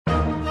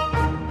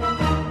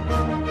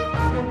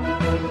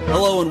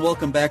Hello and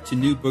welcome back to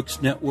New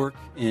Books Network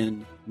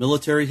in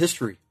Military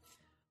History.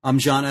 I'm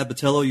John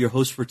Abatello, your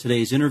host for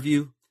today's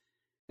interview.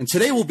 And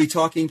today we'll be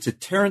talking to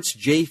Terence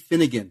J.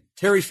 Finnegan,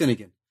 Terry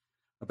Finnegan,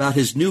 about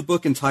his new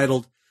book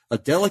entitled A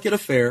Delicate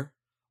Affair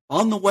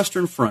on the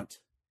Western Front.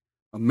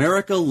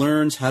 America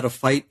Learns How to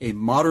Fight a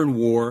Modern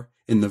War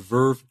in the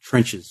Verve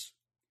Trenches.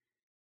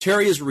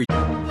 Terry is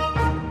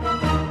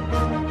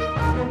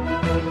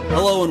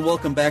Hello and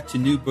welcome back to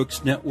New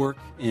Books Network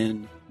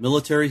in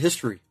Military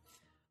History.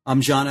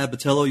 I'm John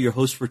Abatello, your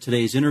host for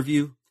today's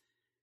interview.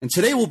 And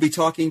today we'll be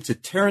talking to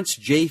Terence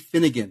J.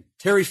 Finnegan,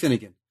 Terry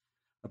Finnegan,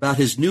 about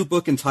his new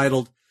book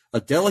entitled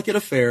A Delicate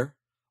Affair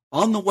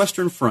on the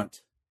Western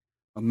Front.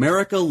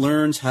 America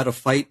Learns How to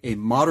Fight a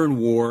Modern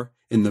War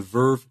in the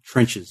Verve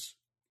Trenches.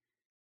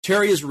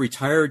 Terry is a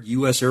retired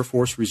U.S. Air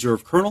Force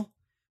Reserve colonel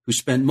who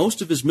spent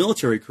most of his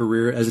military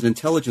career as an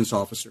intelligence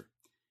officer.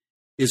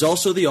 He is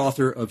also the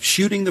author of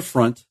Shooting the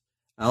Front,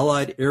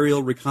 Allied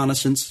Aerial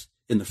Reconnaissance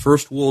in the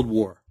First World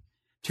War.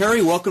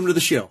 Terry, welcome to the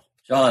show.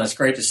 John, it's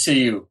great to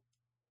see you.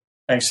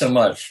 Thanks so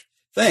much.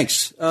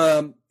 Thanks.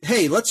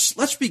 Hey,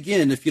 let's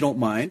begin, if you don't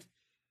mind,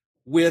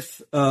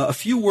 with a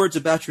few words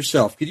about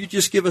yourself. Could you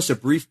just give us a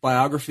brief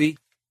biography?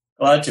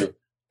 Glad to.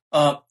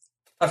 I've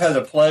had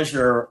the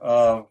pleasure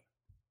of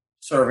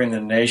serving the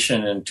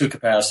nation in two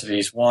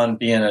capacities, one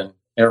being an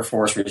Air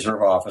Force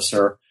Reserve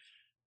officer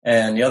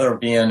and the other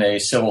being a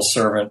civil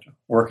servant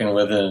working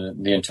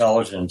within the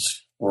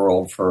intelligence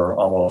world for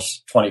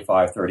almost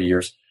 25, 30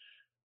 years.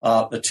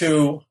 The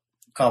two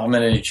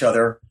complemented each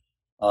other.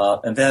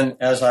 And then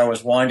as I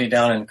was winding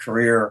down in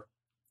career,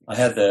 I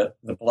had the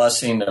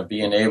blessing of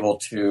being able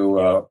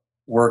to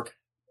work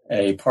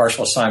a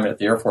partial assignment at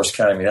the Air Force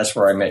Academy. That's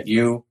where I met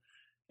you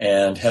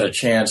and had a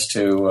chance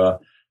to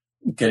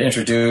get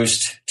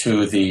introduced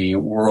to the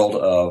world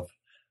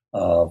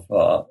of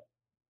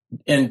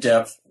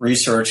in-depth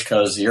research,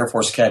 because the Air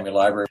Force Academy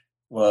Library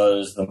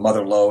was the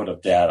mother lode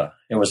of data.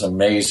 It was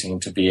amazing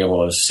to be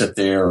able to sit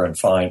there and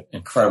find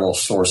incredible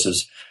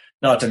sources,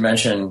 not to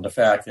mention the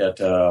fact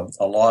that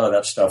a lot of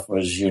that stuff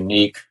was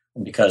unique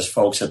because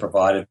folks had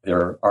provided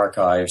their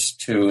archives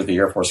to the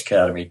Air Force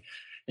Academy.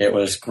 It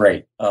was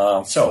great.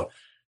 So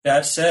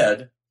that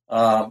said,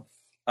 I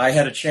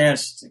had a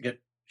chance to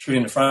get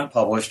Shooting the Front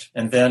published,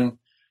 and then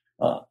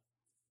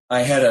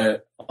I had an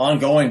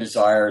ongoing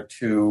desire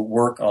to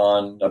work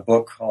on a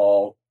book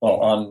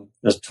on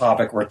this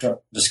topic we're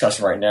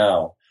discussing right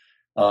now.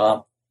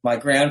 My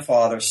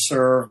grandfather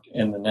served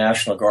in the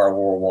National Guard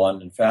World War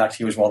I. In fact,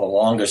 he was one of the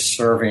longest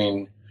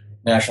serving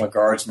National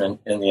Guardsmen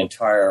in the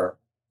entire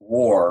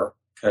war,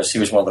 because he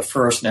was one of the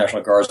first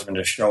National Guardsmen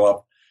to show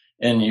up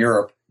in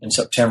Europe in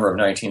September of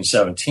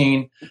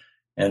 1917.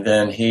 And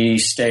then he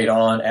stayed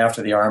on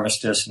after the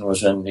armistice and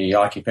was in the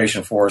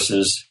occupation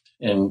forces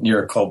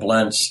near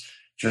Koblenz,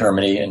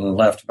 Germany, and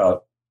left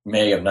about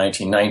May of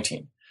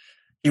 1919.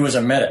 He was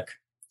a medic.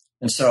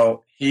 And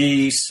so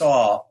he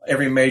saw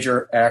every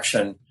major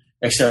action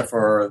except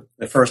for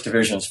the 1st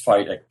Division's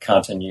fight at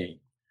Cantigny.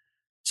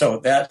 So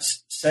that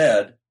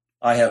said,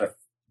 I had a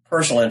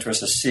personal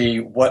interest to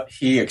see what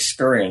he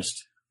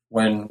experienced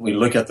when we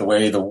look at the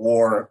way the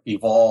war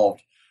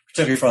evolved,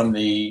 particularly from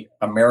the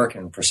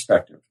American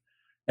perspective.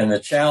 And the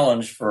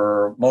challenge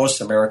for most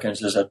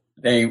Americans is that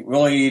they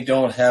really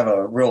don't have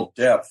a real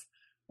depth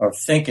of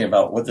thinking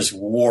about what this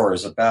war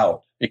is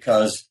about,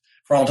 because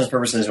for all intents and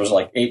purposes, it was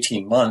like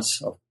 18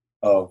 months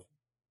of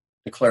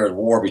declared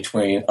war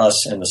between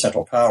us and the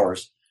Central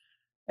Powers.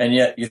 And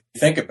yet, you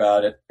think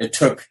about it, it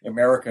took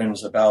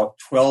Americans about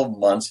 12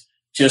 months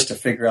just to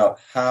figure out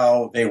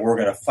how they were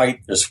going to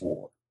fight this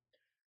war.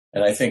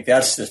 And I think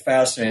that's the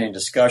fascinating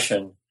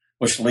discussion,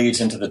 which leads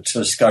into the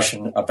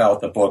discussion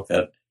about the book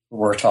that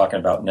we're talking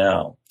about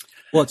now.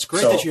 Well, it's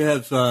great that you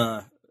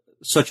have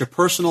such a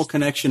personal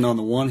connection on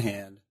the one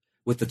hand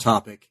with the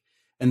topic,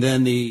 and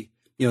then the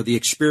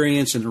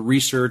experience and the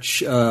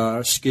research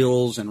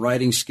skills and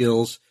writing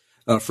skills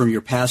from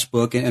your past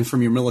book and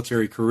from your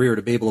military career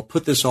to be able to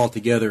put this all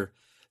together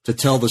to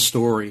tell the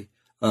story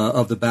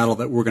of the battle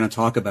that we're going to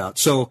talk about.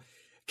 So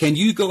can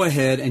you go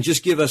ahead and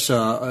just give us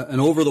an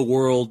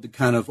over-the-world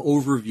kind of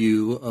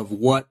overview of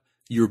what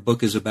your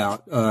book is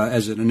about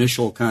as an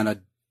initial kind of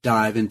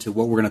dive into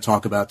what we're going to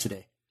talk about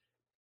today?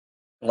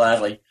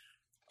 Gladly.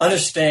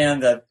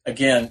 Understand that,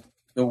 again,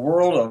 the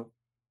world of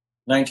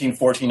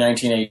 1914,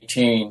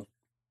 1918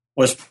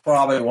 was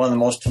probably one of the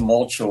most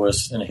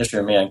tumultuous in the history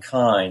of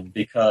mankind,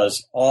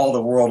 because all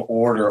the world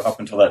order up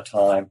until that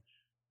time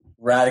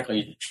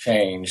radically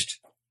changed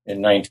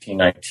in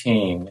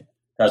 1919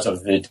 because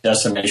of the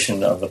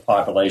decimation of the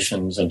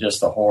populations and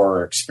just the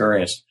horror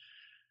experience.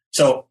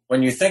 So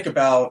when you think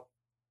about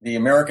the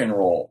American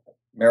role,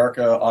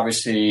 America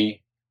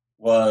obviously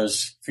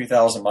was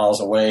 3,000 miles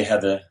away,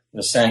 had the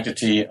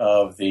sanctity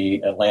of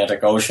the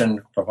Atlantic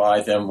Ocean,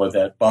 provide them with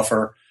that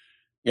buffer.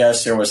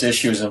 Yes, there was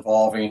issues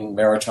involving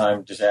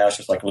maritime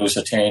disasters like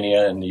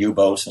Lusitania and the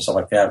U-boats and stuff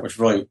like that, which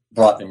really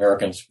brought the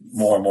Americans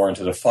more and more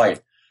into the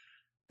fight.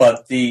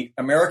 But the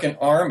American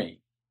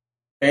Army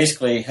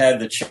basically had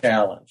the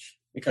challenge,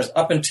 because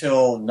up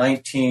until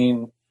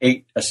 19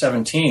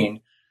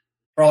 1917,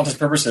 for all intents and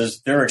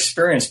purposes, their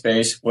experience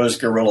base was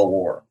guerrilla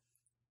war.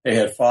 They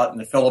had fought in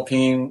the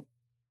Philippine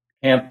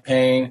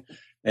campaign.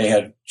 They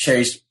had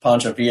chased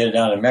Pancho Villa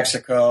down in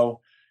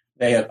Mexico.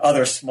 They had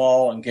other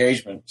small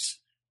engagements,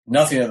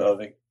 nothing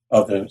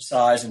of the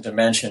size and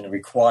dimension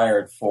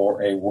required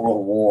for a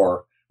world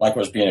war like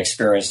was being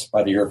experienced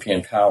by the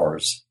European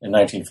powers in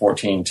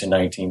 1914 to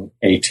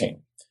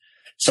 1918.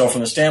 So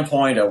from the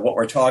standpoint of what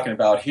we're talking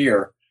about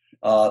here,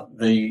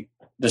 the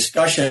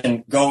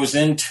discussion goes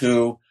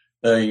into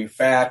the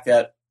fact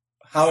that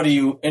how do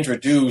you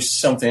introduce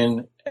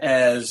something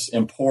as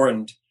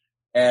important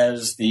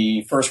as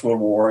the First World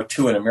War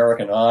to an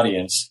American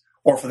audience,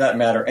 or for that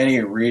matter, any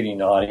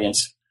reading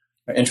audience,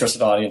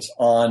 interested audience,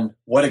 on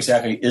what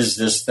exactly is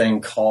this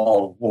thing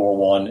called World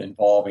War I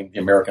involving the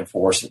American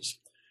forces.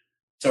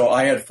 So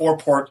I had 4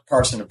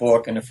 parts in the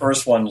book, and the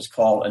first one is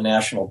called A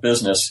National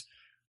Business,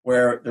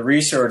 where the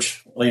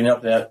research leading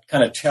up to that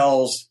kind of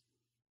tells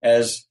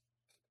as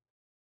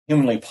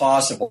humanly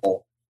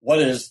possible what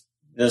is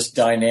this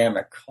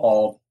dynamic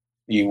called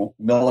the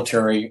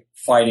military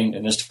fighting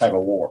in this type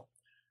of war.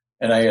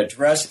 And I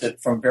addressed it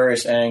from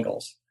various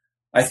angles.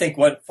 I think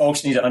what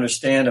folks need to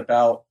understand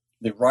about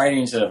the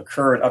writings that have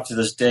occurred up to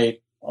this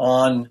date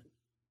on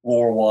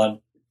World War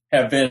I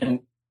have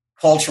been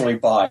culturally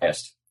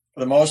biased. For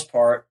the most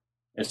part,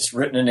 it's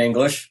written in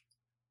English,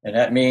 and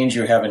that means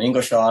you have an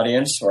English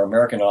audience or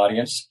American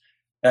audience.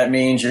 That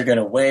means you're going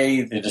to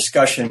weigh the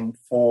discussion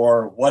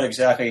for what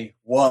exactly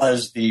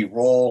was the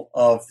role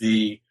of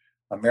the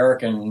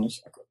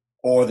Americans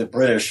or the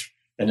British,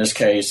 in this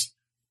case,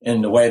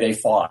 in the way they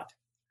fought.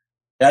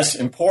 That's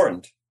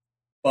important,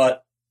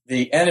 but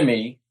the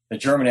enemy, the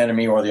German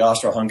enemy or the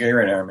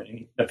Austro-Hungarian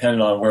enemy, depending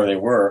on where they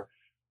were,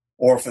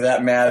 or for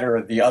that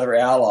matter, the other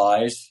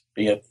allies,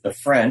 be it the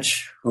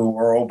French, who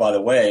were, oh, by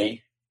the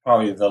way,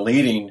 probably the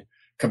leading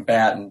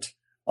combatant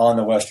on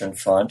the Western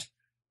Front,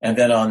 and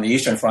then on the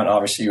Eastern Front,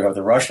 obviously, you have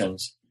the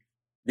Russians.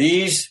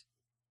 These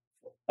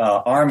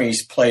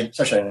armies played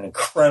such an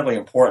incredibly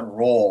important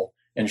role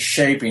in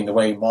shaping the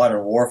way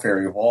modern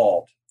warfare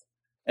evolved.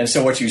 And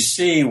so what you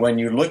see when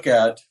you look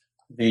at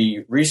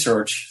the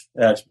research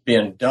that's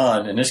been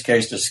done, in this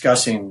case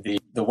discussing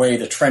the way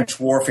the trench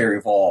warfare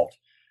evolved.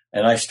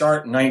 And I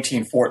start in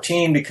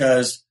 1914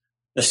 because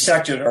the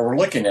sector that we're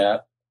looking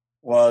at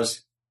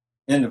was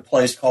in a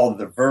place called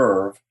the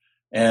Verve.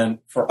 And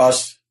for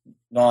us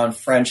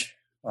non-French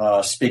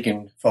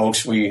speaking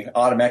folks, we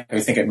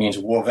automatically think it means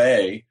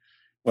Wove.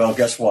 Well,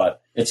 guess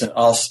what? It's an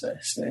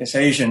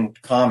Alsatian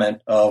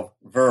comment of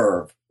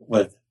verve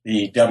with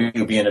the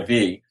W being a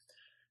V.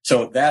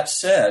 So that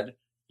said,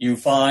 you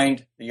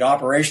find the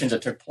operations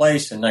that took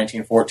place in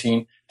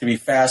 1914 to be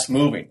fast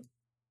moving.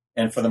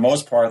 And for the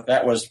most part,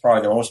 that was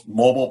probably the most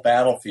mobile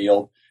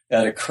battlefield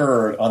that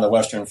occurred on the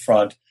Western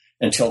Front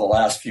until the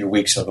last few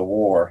weeks of the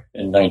war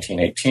in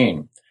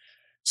 1918.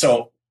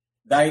 So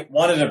I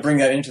wanted to bring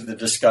that into the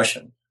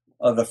discussion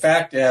of the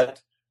fact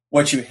that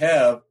what you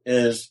have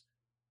is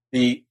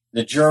the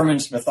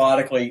Germans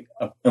methodically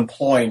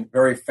employing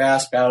very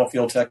fast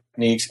battlefield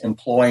techniques,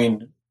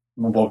 employing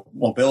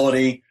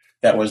mobility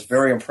that was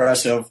very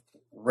impressive.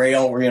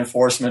 Rail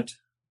reinforcement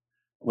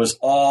was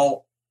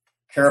all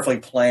carefully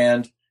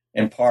planned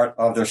and part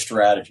of their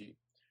strategy.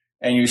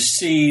 And you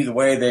see the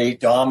way they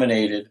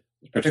dominated,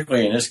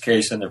 particularly in this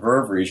case in the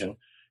Verve region,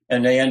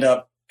 and they end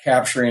up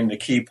capturing the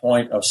key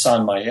point of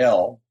St.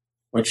 Mihiel,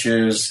 which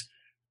is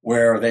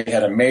where they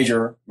had a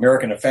major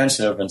American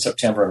offensive in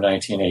September of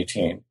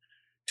 1918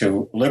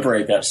 to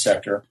liberate that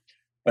sector.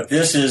 But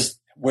this is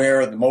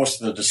where most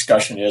of the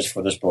discussion is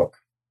for this book,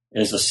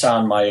 is the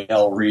St.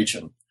 Mihiel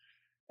region.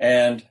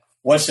 And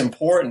what's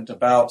important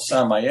about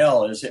St.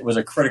 Mihiel is it was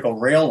a critical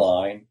rail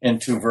line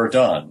into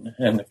Verdun.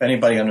 And if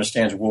anybody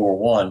understands World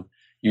War I,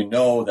 you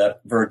know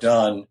that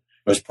Verdun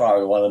was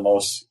probably one of the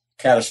most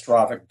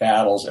catastrophic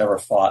battles ever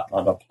fought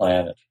on the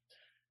planet.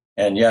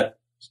 And yet,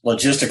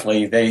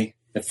 logistically,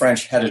 the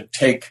French had to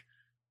take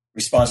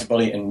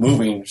responsibility in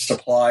moving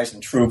supplies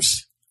and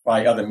troops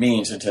by other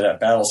means into that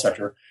battle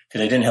sector because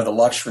they didn't have the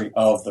luxury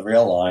of the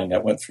rail line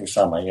that went through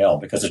St.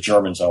 Mihiel because the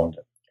Germans owned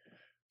it.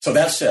 So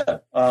that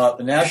said,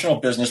 the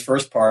national business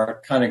first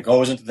part kind of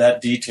goes into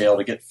that detail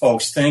to get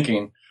folks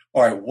thinking,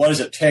 all right, what does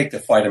it take to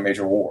fight a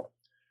major war?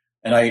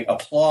 And I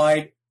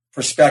applied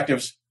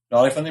perspectives not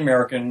only from the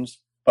Americans,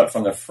 but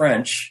from the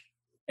French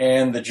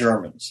and the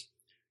Germans.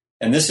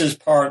 And this is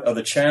part of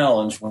the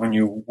challenge when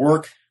you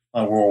work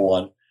on World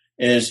War I,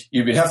 is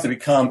you have to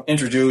become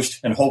introduced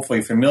and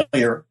hopefully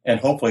familiar and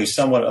hopefully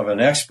somewhat of an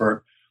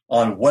expert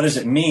on what does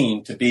it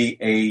mean to be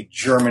a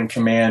German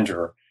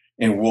commander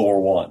in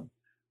World War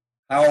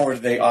I. How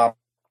would they operate?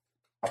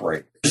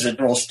 What is the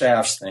general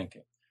staff's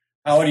thinking?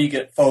 How do you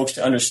get folks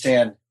to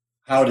understand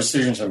how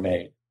decisions are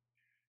made?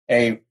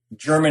 A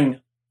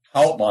German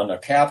Hauptmann, a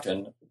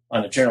captain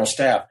on the general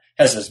staff,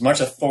 has as much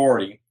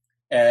authority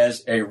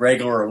as a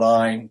regular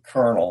line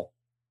colonel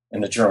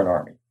in the German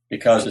army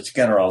because it's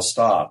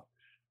Generalstab.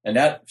 And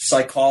that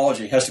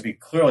psychology has to be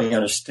clearly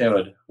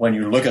understood when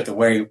you look at the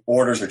way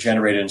orders are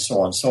generated and so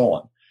on and so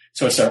on.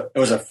 So it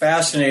was a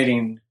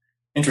fascinating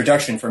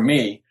introduction for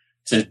me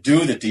to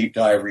do the deep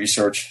dive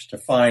research to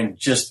find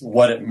just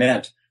what it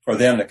meant for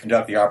them to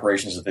conduct the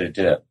operations that they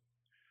did.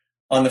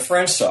 On the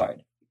French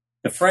side,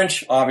 the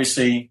French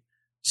obviously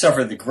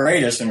suffered the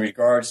greatest in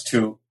regards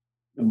to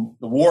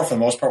the war, for the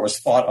most part, was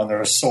fought on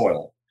their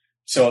soil.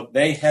 So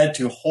they had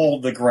to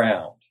hold the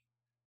ground.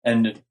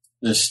 And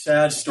the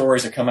sad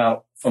stories that come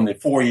out from the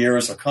 4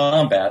 years of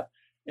combat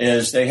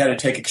is they had to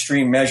take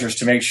extreme measures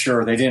to make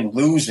sure they didn't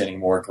lose any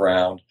more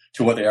ground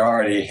to what they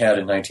already had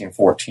in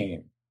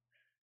 1914.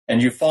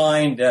 And you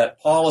find that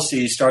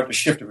policies start to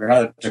shift to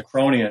rather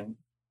draconian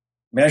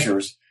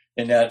measures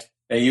in that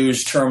they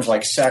use terms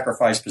like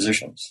sacrifice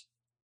positions.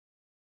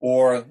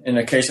 Or in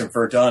the case of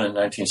Verdun in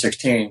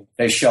 1916,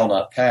 they shall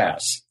not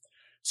pass.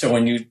 So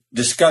when you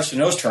discuss in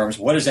those terms,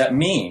 what does that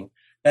mean?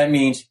 That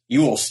means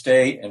you will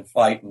stay and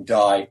fight and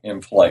die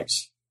in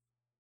place.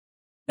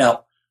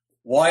 Now,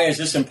 why is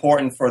this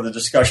important for the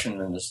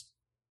discussion in this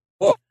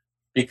book?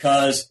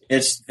 Because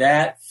it's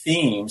that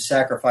theme,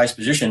 sacrifice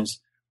positions,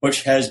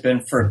 which has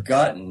been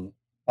forgotten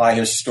by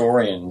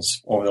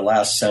historians over the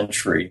last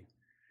century.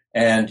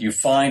 And you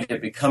find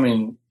it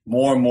becoming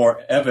more and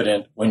more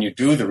evident when you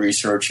do the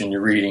research in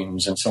your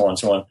readings and so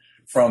on,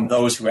 from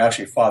those who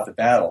actually fought the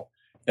battle,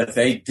 that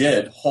they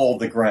did hold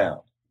the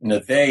ground. And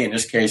that they, in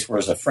this case,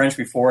 was the French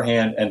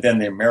beforehand and then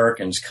the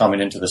Americans coming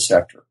into the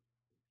sector.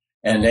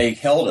 And they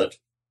held it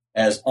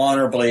as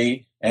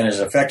honorably and as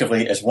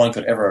effectively as one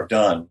could ever have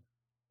done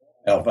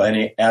by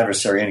any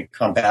adversary, any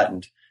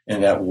combatant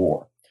in that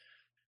war.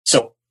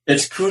 So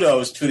it's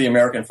kudos to the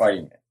American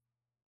fighting man.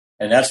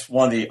 And that's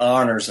one of the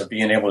honors of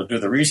being able to do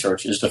the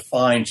research, is to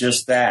find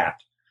just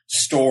that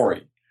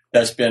story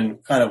that's been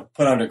kind of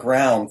put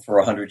underground for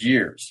 100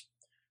 years.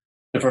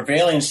 The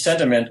prevailing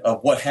sentiment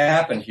of what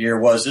happened here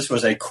was this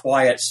was a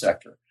quiet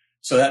sector.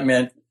 So that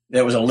meant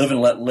there was a live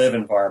and let live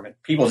environment.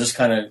 People just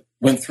kind of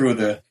went through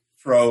the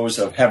throes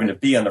of having to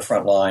be on the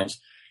front lines,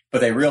 but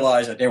they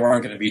realized that they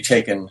weren't going to be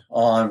taken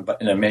on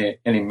in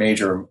any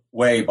major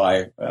way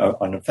by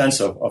an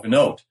offensive of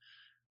note.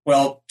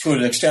 Well, to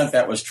an extent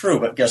that was true,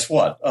 but guess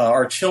what?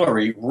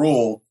 Artillery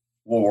ruled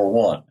World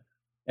War I,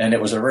 and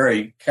it was a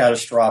very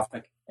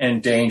catastrophic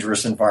and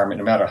dangerous environment,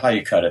 no matter how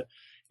you cut it,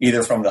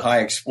 either from the high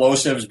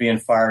explosives being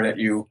fired at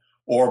you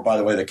or, by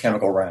the way, the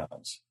chemical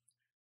rounds.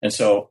 And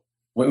so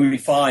what we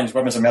find is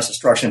weapons of mass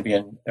destruction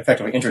being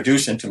effectively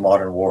introduced into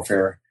modern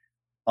warfare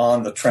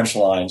on the trench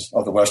lines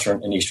of the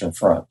Western and Eastern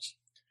fronts.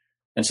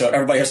 And so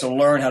everybody has to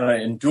learn how to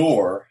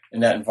endure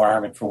in that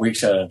environment for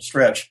weeks at a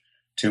stretch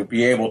to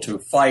be able to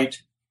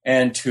fight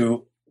and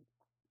to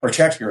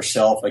protect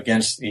yourself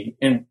against the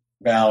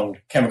inbound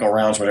chemical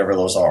rounds, whatever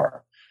those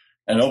are.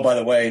 And oh, by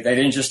the way, they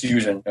didn't just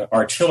use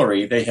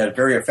artillery. They had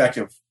very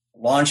effective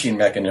launching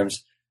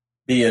mechanisms,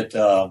 be it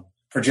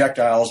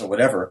projectiles or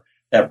whatever,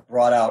 that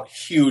brought out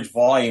huge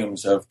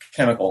volumes of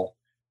chemical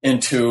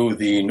into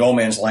the no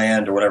man's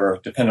land or whatever,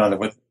 depending on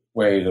the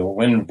way the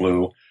wind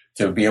blew,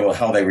 to be able to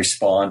how they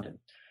responded.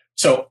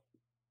 So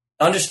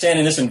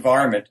understanding this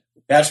environment,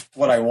 that's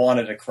what I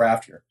wanted to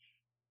craft here.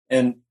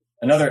 And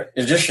another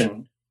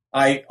addition,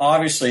 I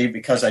obviously,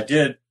 because I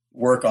did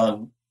work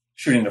on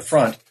shooting the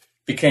front,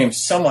 became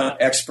somewhat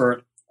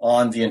expert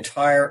on the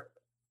entire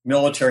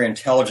military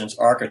intelligence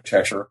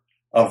architecture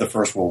of the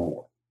First World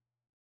War.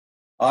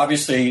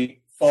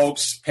 Obviously,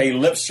 folks pay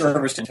lip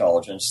service to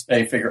intelligence.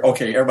 They figure,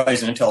 okay,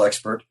 everybody's an intel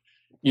expert.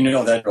 You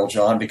know that, Bill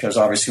John, because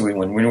obviously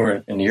when we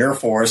were in the Air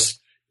Force,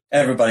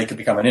 everybody could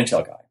become an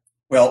intel guy.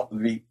 Well,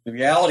 the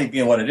reality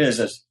being what it is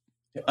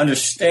to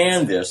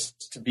understand this,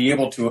 to be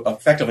able to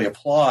effectively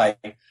apply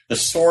the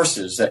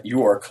sources that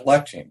you are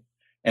collecting,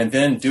 and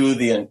then do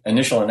the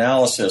initial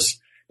analysis,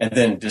 and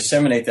then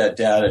disseminate that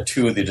data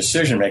to the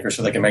decision makers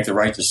so they can make the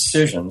right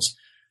decisions,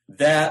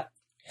 that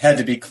had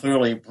to be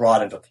clearly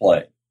brought into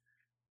play.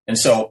 And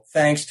so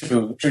thanks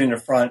to Shooting the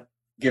Front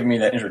giving me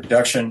that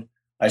introduction,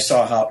 I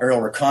saw how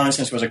aerial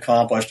reconnaissance was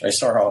accomplished. I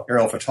saw how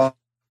aerial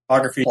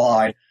photography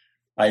applied.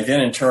 I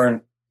then in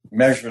turn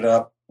measured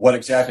up what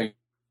exactly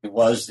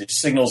was the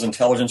signals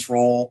intelligence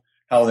role,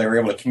 how they were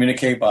able to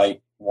communicate by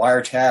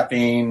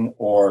wiretapping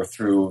or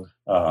through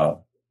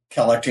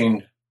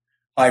collecting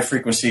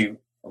high-frequency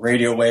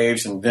radio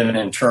waves, and then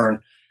in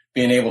turn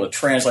being able to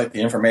translate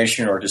the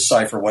information or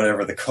decipher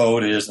whatever the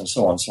code is, and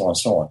so on, so on,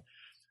 so on.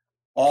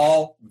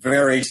 All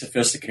very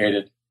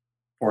sophisticated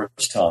for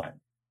its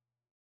time.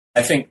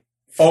 I think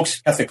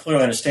folks have to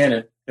clearly understand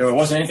it. There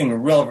wasn't anything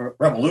real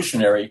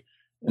revolutionary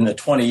in the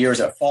 20 years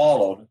that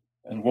followed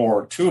and World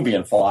War II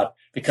being fought,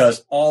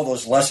 because all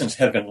those lessons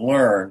had been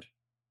learned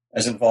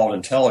as involved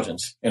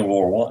intelligence in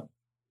World War I.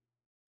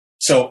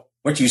 So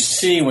what you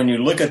see when you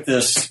look at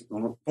this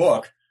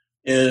book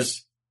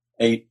is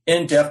a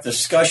in-depth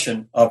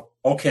discussion of,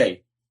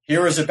 okay,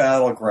 here is a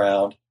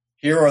battleground,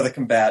 here are the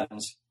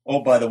combatants,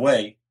 oh, by the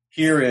way,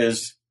 here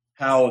is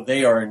how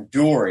they are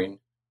enduring,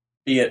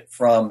 be it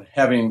from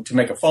having to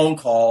make a phone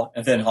call,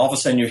 and then all of a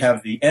sudden you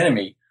have the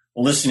enemy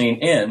listening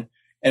in,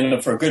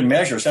 and for good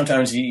measure,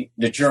 sometimes the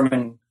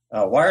German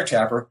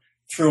wiretapper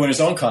threw in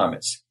his own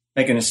comments.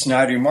 making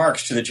snide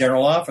remarks to the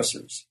general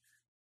officers.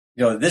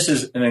 This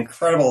is an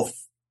incredible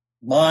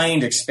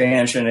mind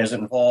expansion as it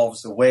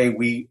involves the way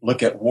we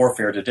look at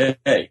warfare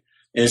today,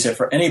 is that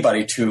for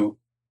anybody to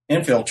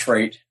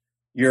infiltrate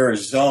your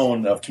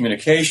zone of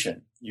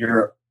communication,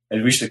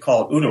 as we should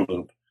call it, OODA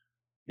loop,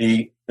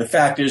 the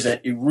fact is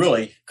that it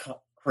really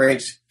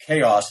creates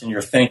chaos in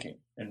your thinking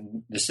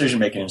and decision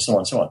making and so on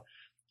and so on.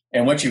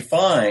 And what you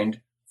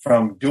find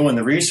from doing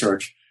the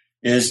research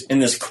is in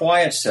this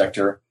quiet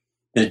sector,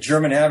 the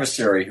German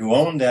adversary who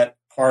owned that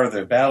part of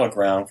the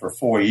battleground for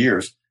 4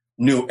 years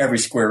knew every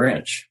square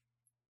inch.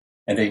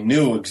 And they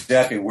knew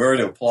exactly where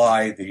to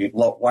apply the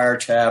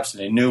wiretaps,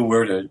 and they knew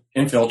where to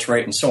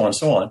infiltrate and so on and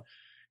so on.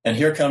 And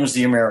here comes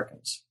the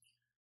Americans.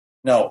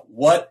 Now,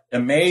 what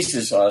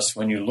amazes us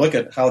when you look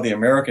at how the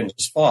Americans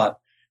fought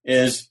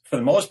is, for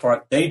the most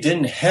part, they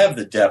didn't have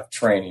the depth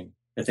training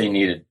that they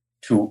needed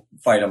to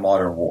fight a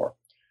modern war.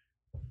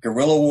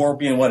 Guerrilla war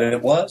being what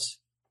it was,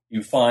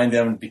 you find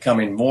them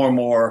becoming more and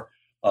more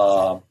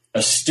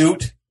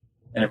astute,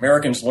 and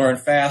Americans learn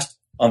fast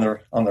on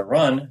the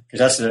run,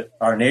 because that's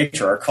our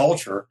nature, our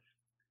culture.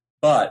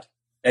 But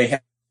they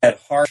had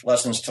harsh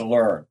lessons to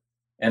learn,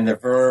 and the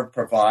Verve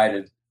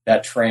provided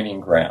that training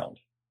ground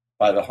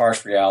by the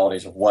harsh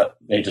realities of what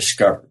they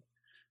discovered.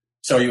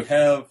 So you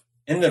have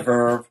in the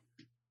Verve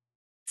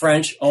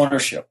French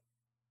ownership.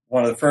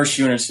 One of the first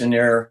units in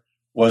there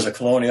was a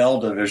Colonial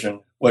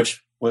Division,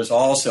 which was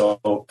also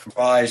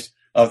comprised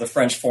of the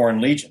French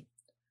Foreign Legion.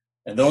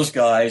 And those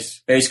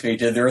guys basically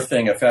did their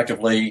thing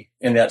effectively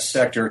in that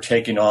sector,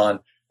 taking on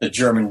the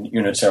German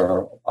units that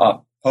were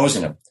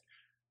opposing them.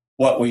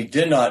 What we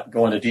did not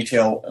go into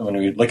detail when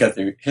we look at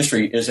the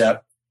history is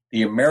that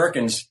the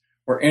Americans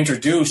were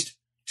introduced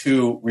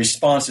to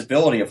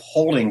responsibility of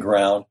holding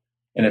ground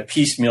in a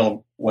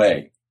piecemeal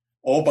way.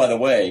 Oh, by the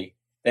way,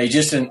 they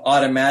just didn't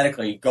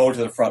automatically go to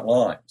the front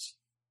lines.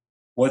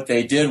 What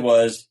they did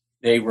was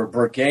they were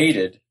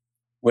brigaded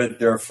with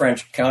their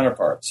French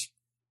counterparts.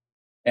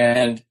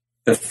 And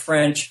the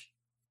French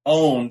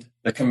owned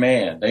the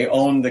command. They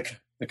owned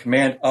the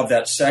command of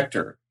that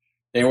sector.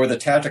 They were the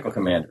tactical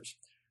commanders.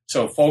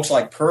 So folks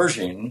like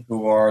Pershing,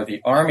 who are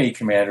the army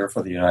commander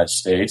for the United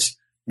States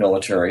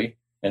military,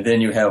 and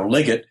then you have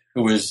Liggett,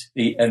 who is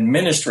the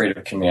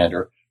administrative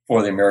commander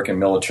for the American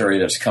military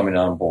that's coming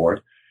on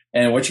board.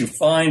 And what you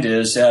find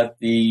is that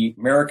the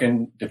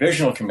American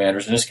divisional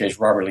commanders, in this case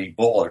Robert Lee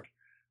Bullard,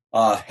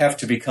 have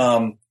to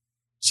become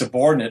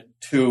subordinate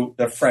to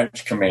the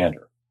French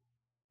commander.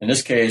 In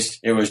this case,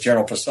 it was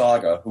General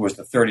Pasaga, who was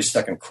the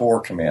 32nd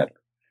Corps commander.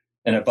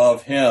 And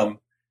above him,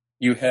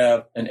 you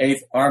have an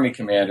 8th Army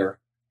commander,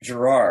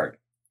 Girard.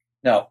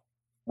 Now,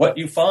 what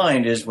you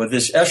find is with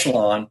this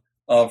echelon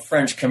of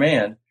French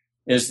command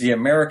is the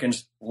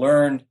Americans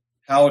learned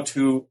how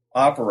to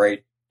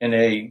operate in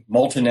a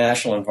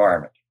multinational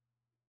environment.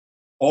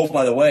 Oh,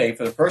 by the way,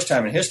 for the first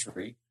time in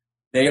history,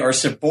 they are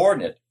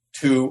subordinate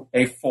to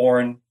a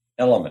foreign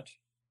element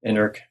in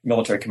their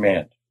military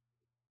command.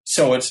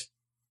 So it's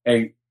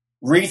a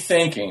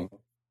rethinking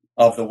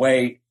of the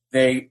way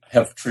they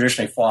have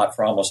traditionally fought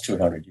for almost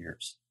 200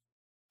 years.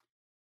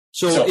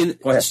 So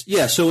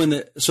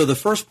the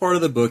first part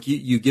of the book,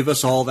 you give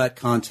us all that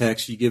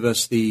context. You give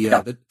us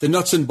the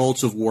nuts and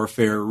bolts of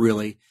warfare,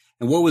 really,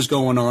 and what was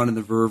going on in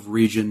the Verve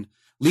region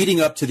leading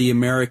up to the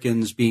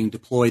Americans being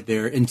deployed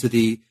there into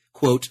the,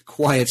 quote,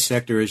 quiet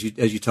sector, as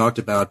you talked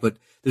about. But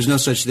there's no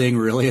such thing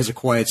really as a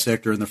quiet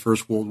sector in the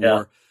First World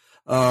War.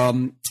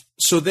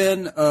 So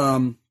then,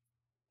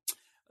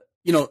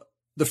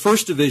 the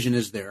 1st Division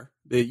is there,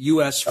 the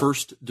U.S.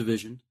 1st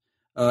Division.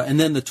 And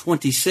then the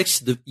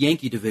 26th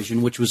Yankee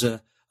Division, which was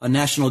a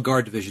National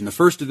Guard division, the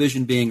 1st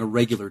Division being a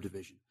regular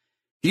division.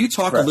 Can you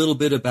talk a little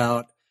bit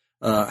about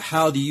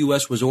how the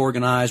U.S. was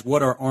organized,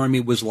 what our Army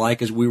was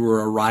like as we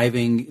were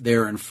arriving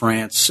there in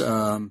France,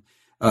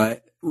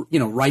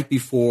 right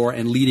before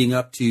and leading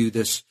up to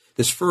this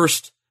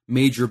first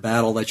major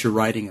battle that you're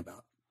writing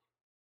about?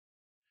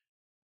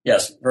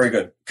 Yes, very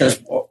good.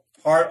 Because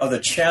part of the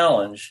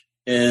challenge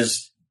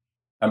is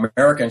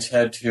Americans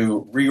had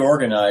to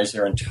reorganize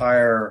their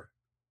entire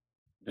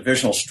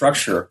divisional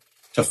structure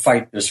to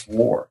fight this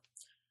war.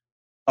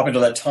 Up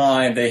until that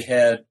time, they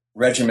had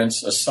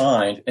regiments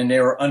assigned, and they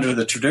were under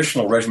the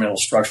traditional regimental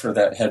structure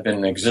that had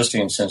been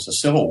existing since the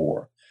Civil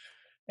War.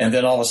 And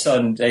then all of a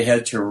sudden, they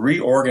had to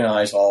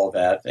reorganize all of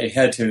that. They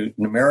had to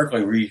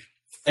numerically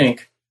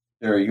rethink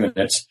their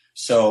units.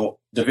 So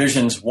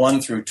divisions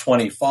 1 through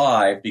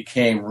 25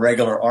 became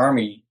regular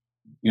Army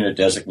unit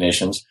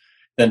designations.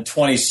 Then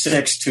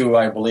 26 to,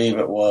 I believe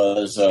it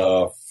was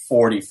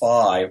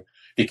 45,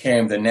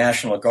 became the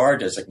National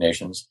Guard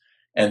designations.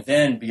 And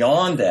then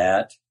beyond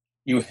that,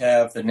 you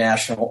have the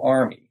National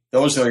Army.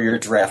 Those are your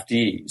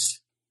draftees.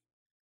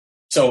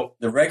 So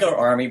the regular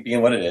Army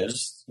being what it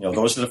is,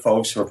 those are the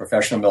folks who are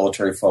professional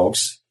military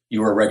folks.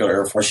 You were a regular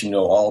Air Force, you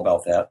know all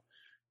about that.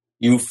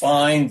 You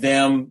find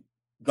them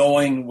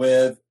going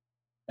with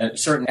a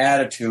certain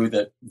attitude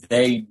that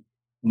they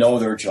know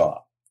their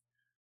job.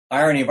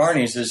 Irony of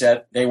ironies is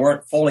that they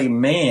weren't fully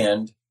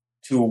manned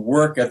to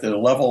work at the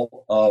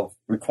level of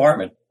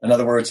requirement. In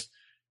other words,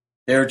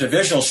 their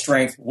divisional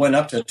strength went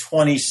up to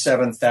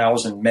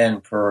 27,000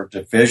 men per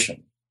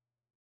division.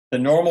 The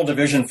normal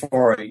division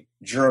for a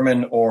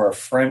German or a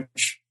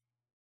French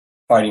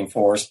fighting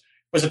force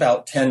was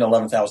about 10 to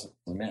 11,000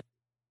 men.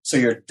 So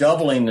you're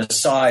doubling the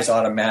size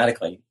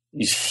automatically.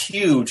 These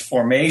huge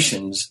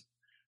formations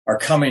are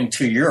coming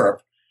to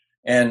Europe,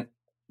 and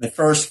the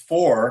first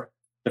four,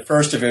 the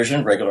first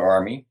division, regular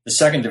army, the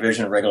second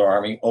division, regular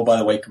army, oh, by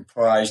the way,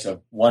 comprised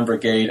of one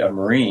brigade of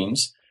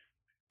Marines.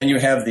 Then you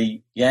have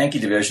the Yankee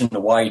division, the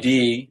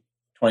YD,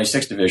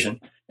 26th division,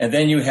 and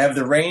then you have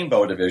the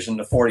Rainbow division,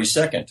 the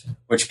 42nd,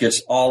 which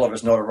gets all of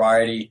its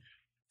notoriety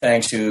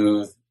thanks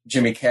to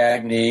Jimmy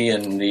Cagney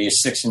and the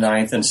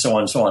 69th and so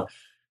on and so on.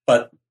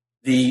 But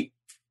the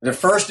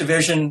first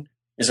division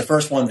is the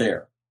first one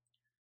there.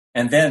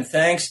 And then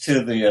thanks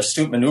to the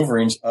astute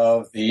maneuverings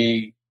of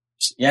the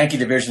Yankee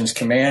division's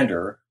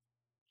commander,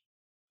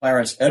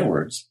 Clarence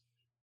Edwards,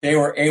 they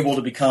were able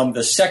to become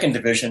the second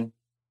division,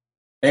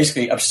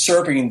 basically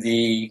usurping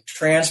the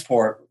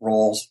transport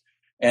roles.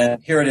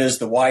 And here it is,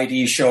 the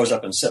YD shows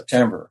up in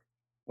September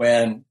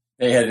when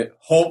they had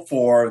hoped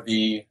for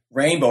the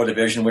Rainbow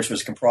division, which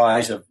was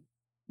comprised of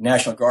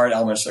National Guard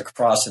elements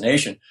across the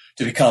nation,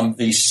 to become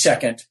the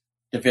second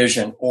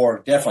division, or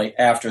definitely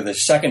after the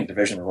second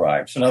division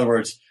arrived. So in other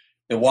words,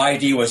 the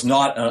YD was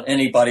not on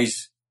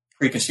anybody's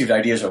preconceived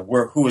ideas of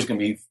who was going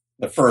to be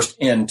the first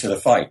into the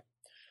fight.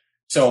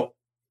 So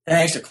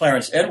thanks to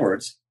Clarence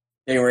Edwards,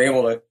 they were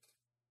able to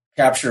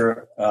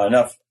capture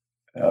enough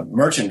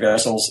merchant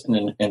vessels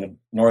in the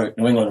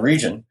New England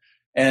region,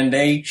 and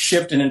they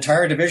shipped an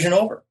entire division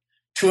over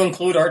to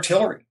include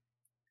artillery.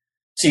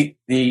 See,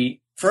 the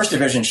first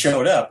division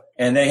showed up,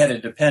 and they had to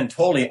depend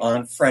totally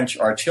on French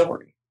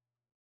artillery.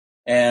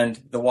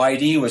 And the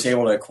YD was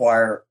able to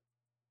acquire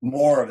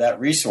more of that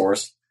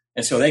resource,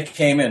 and so they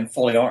came in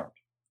fully armed.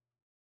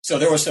 So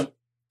there was some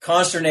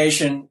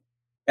consternation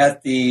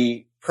at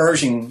the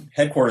Pershing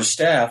headquarters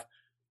staff.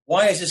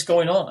 Why is this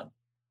going on?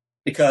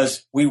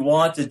 Because we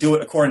want to do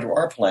it according to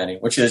our planning,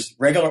 which is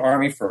regular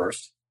army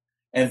first,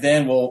 and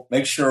then we'll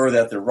make sure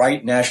that the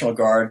right National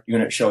Guard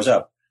unit shows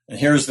up. And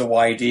here's the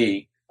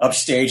YD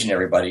upstaging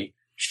everybody,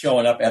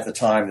 showing up at the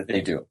time that they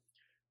do.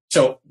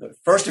 So the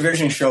first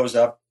division shows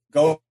up,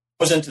 goes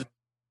into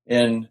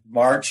mid-January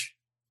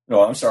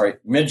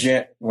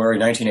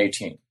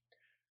 1918.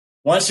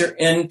 Once they're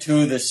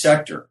into the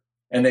sector,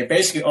 and they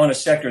basically own a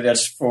sector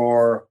that's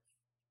for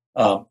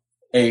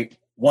a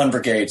one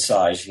brigade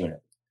size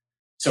unit.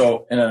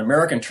 So in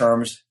American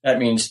terms, that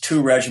means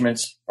 2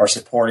 regiments are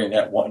supporting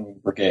that one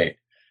brigade.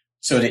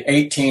 So the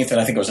 18th, and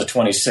I think it was the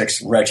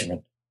 26th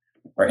regiment,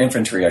 or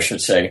infantry, I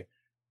should say,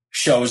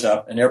 shows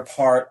up, and they're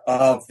part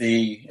of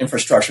the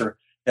infrastructure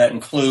that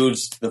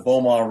includes the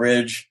Beaumont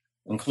Ridge,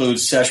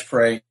 includes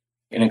Seicheprey,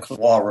 and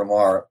includes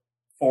Bois-Romard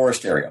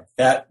forest area.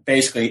 That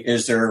basically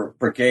is their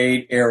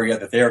brigade area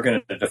that they're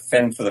going to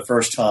defend for the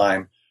first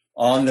time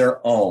on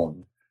their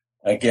own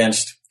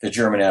against the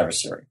German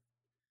adversary.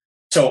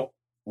 So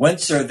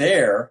once they're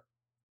there,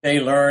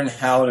 they learn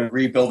how to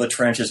rebuild the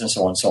trenches and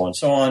so on, so on,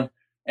 so on,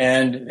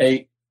 and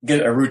they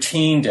get a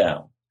routine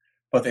down.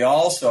 But they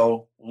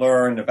also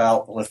learn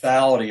about the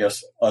lethality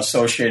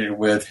associated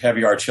with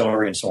heavy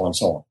artillery and so on and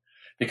so on.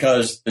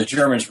 Because the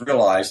Germans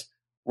realize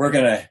we're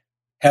going to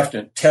have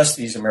to test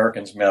these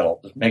Americans' mettle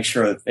to make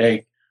sure that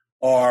they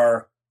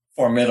are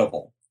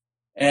formidable.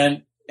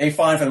 And they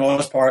find, for the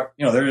most part,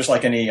 they're just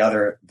like any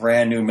other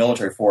brand new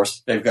military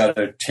force. They've got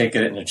to take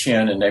it in the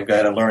chin, and they've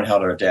got to learn how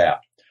to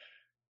adapt.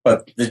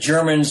 But the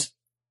Germans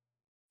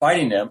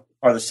fighting them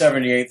are the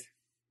 78th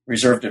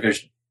Reserve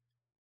Division.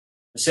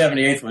 The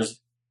 78th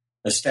was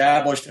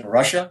established in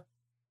Russia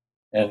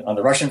and on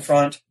the Russian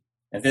front,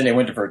 and then they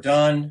went to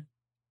Verdun,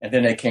 and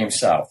then they came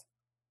south.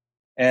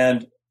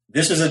 And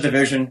this is a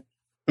division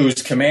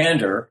whose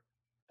commander,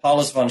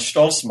 Paulus von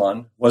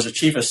Stolzmann, was a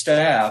chief of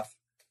staff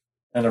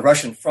on the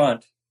Russian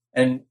front,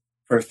 and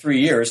for 3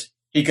 years,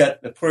 he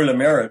got the Prix de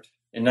Mérite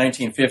in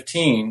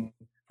 1915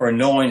 for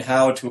knowing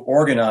how to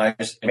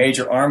organize a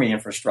major army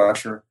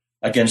infrastructure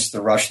against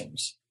the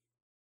Russians.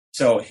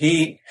 So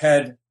he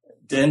had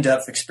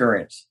in-depth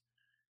experience.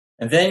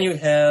 And then you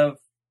have,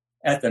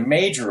 at the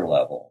major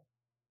level,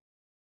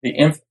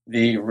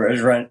 the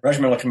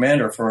regimental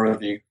commander for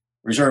the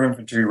Reserve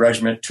Infantry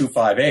Regiment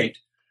 258,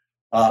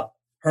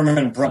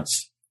 Hermann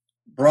Bruntz.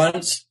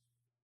 Bruntz,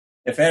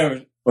 if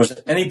there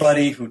was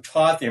anybody who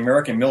taught the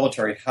American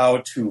military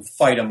how to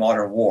fight a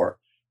modern war,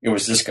 it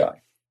was this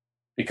guy.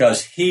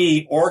 Because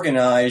he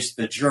organized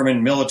the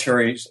German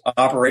military's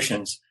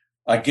operations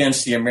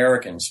against the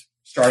Americans,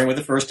 starting with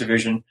the 1st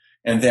Division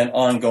and then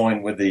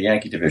ongoing with the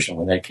Yankee Division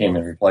when they came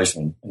in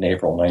replacement in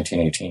April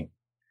 1918.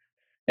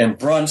 And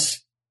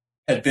Bruntz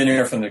had been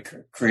here from the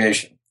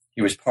creation.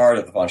 He was part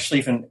of the von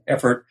Schlieffen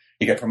effort.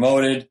 He got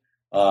promoted.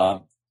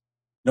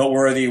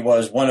 Noteworthy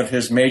was one of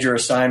his major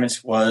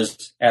assignments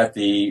was at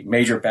the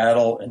major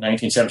battle in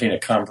 1917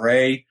 at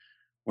Cambrai,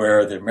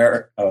 where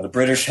the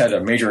British had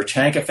a major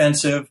tank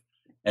offensive.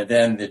 And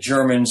then the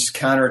Germans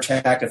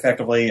counterattacked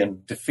effectively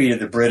and defeated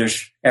the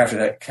British after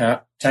that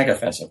tank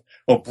offensive.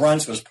 Well,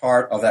 Bruns was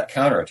part of that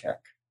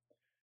counterattack.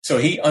 So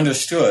he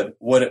understood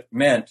what it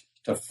meant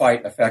to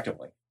fight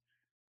effectively.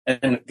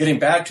 And getting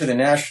back to the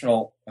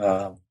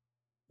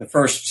the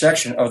first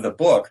section of the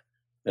book,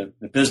 the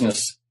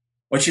business,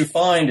 what you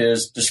find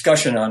is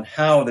discussion on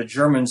how the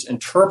Germans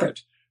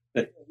interpret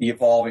the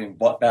evolving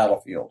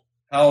battlefield,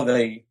 how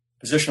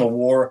positional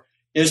war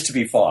is to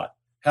be fought,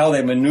 how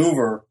they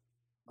maneuver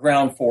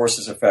ground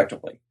forces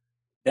effectively.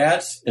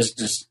 That's as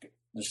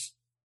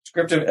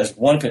descriptive as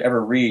one could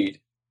ever read,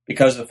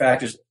 because the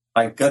fact is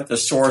I've got the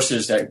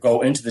sources that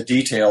go into the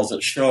details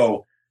that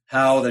show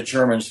how the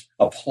Germans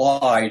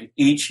applied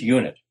each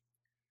unit.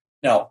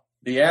 Now,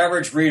 the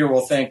average reader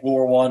will think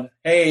World War I,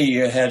 hey,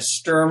 you had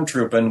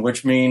Sturmtruppen,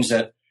 which means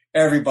that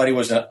everybody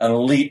was an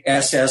elite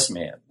SS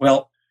man.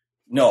 Well,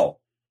 no,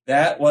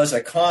 that was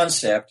a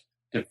concept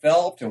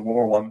developed in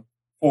World War I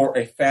for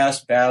a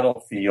fast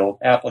battlefield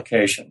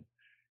application.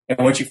 And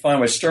what you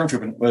find with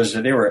Sturmtruppen was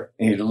that they were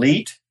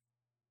elite,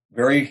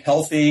 very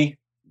healthy,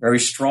 very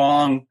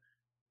strong,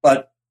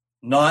 but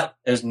not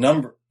as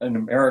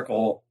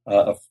numerical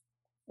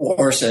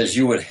force as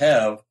you would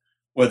have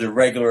with a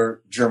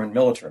regular German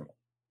military.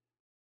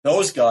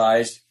 Those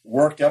guys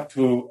worked up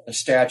to a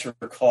stature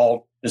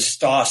called the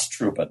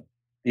Stoßtruppen,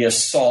 the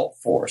assault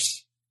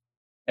force.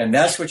 And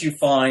that's what you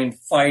find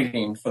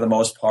fighting for the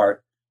most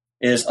part,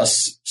 is a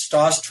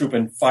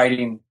Stoßtruppen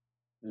fighting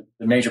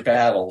the major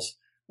battles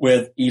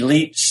with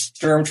elite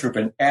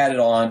Sturmtruppen added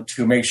on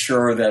to make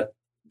sure that,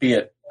 be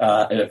it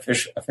an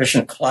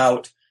efficient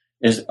clout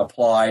is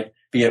applied,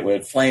 be it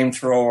with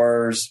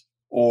flamethrowers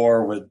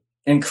or with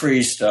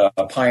increased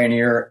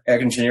pioneer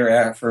engineer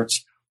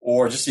efforts,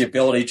 or just the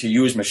ability to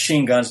use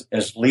machine guns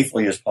as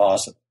lethally as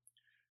possible.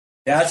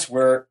 That's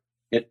where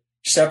it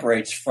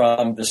separates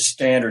from the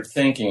standard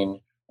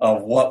thinking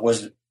of what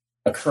was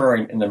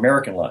occurring in the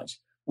American lines.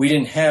 We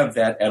didn't have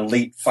that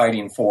elite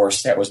fighting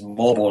force that was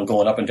mobile and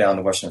going up and down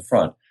the Western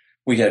Front.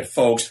 We had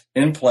folks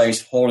in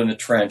place holding the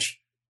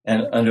trench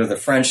and under the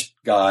French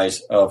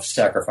guise of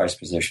sacrifice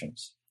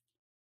positions.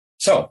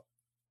 So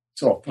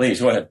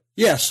please go ahead.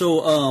 Yeah. So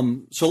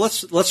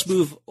let's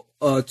move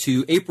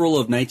to April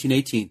of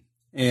 1918.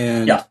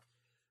 And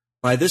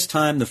by this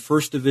time, the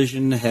 1st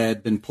Division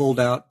had been pulled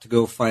out to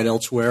go fight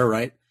elsewhere,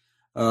 right?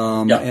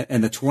 And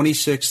the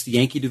 26th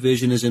Yankee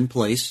Division is in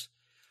place.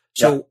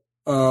 So,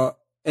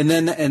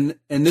 and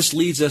this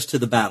leads us to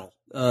the battle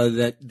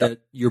that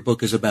your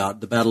book is about,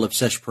 the Battle of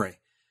Seicheprey.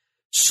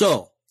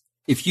 So,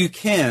 if you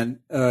can,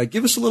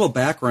 give us a little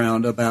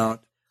background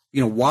about,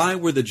 why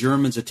were the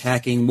Germans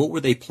attacking? What were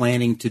they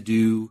planning to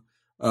do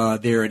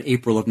there in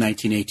April of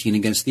 1918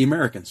 against the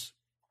Americans?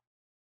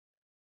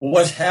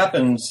 What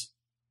happens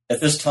at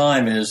this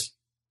time is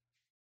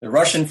the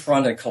Russian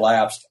front had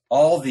collapsed.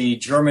 All the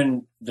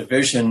German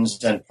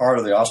divisions and part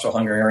of the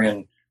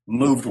Austro-Hungarian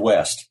moved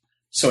west.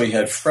 So you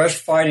had fresh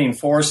fighting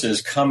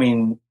forces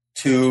coming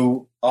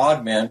to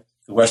augment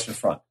the Western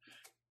Front.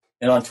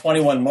 And on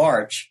 21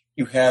 March,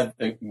 you had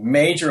the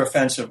major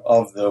offensive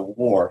of the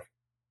war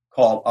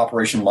called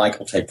Operation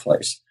Michael take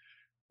place,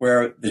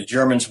 where the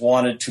Germans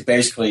wanted to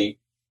basically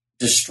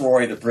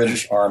destroy the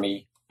British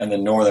Army and the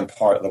northern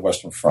part of the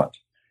Western Front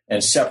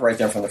and separate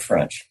them from the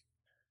French.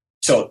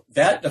 So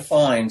that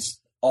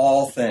defines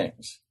all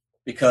things,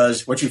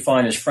 because what you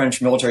find is French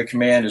military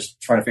command is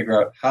trying to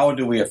figure out how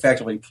do we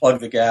effectively plug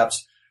the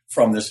gaps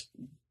from this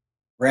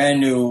brand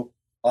new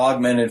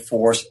augmented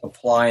force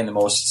applying the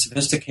most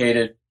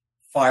sophisticated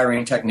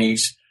firing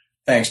techniques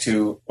thanks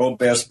to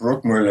Oberst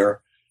Bruckmüller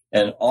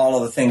and all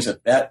of the things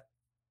that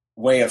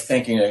way of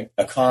thinking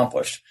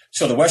accomplished.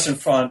 So the Western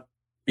Front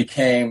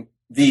became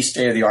the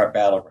state-of-the-art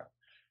battleground.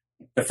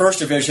 The 1st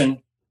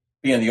Division,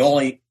 being the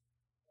only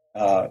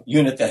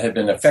unit that had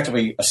been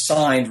effectively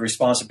assigned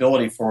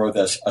responsibility for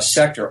a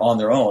sector on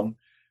their own,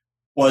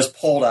 was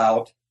pulled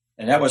out,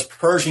 and that was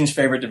Pershing's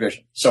favorite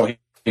division. So he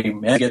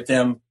managed to get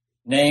them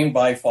named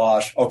by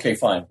Foch. Okay,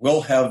 fine.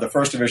 We'll have the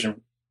 1st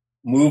Division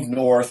move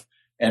north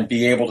and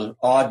be able to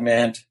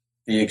augment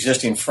the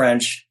existing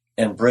French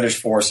and British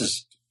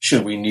forces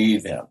should we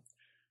need them.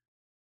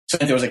 So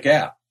there was a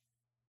gap.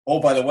 Oh,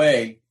 by the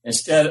way,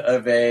 instead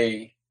of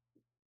a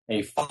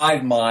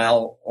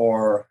 5-mile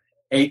or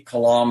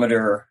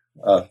 8-kilometer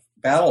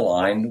battle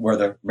line where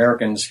the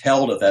Americans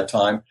held at that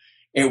time,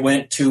 it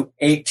went to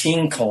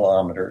 18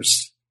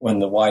 kilometers when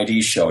the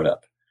YD showed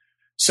up.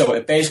 So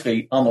it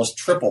basically almost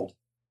tripled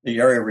the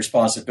area of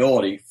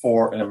responsibility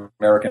for an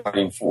American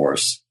fighting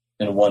force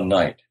in one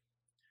night.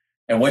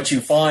 And what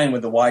you find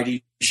when the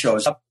YD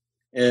shows up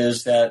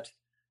is that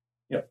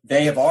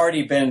they have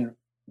already been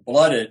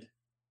blooded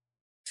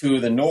to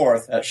the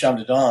north at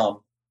Champs-de-Dam,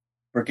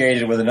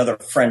 brigaded with another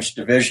French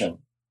division,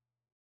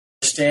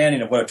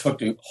 understanding of what it took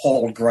to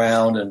hold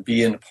ground and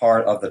be in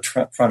part of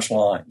the French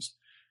lines.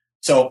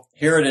 So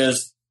here it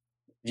is.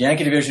 The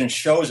Yankee Division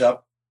shows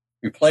up,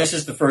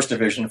 replaces the 1st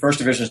Division. The 1st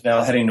Division is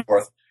now heading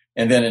north.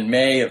 And then in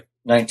May of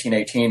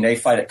 1918, they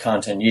fight at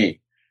Cantigny.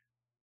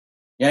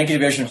 Yankee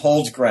Division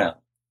holds ground.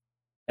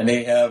 And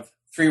they have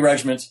three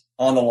regiments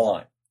on the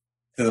line.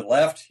 To the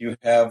left, you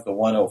have the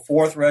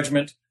 104th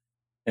Regiment.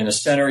 In the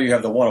center, you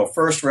have the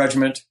 101st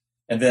Regiment.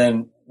 And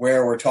then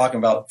where we're talking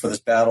about for this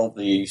battle,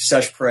 the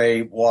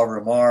Seicheprey,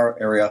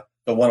 Bois-Romard area,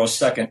 the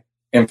 102nd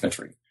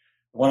Infantry.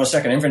 The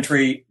 102nd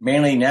Infantry,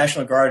 mainly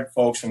National Guard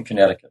folks from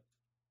Connecticut.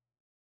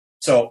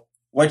 So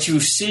what you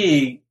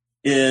see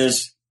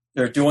is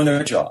they're doing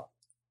their job.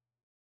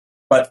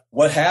 But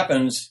what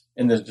happens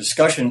in the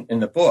discussion in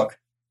the book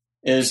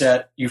is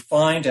that you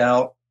find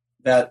out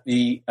that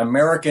the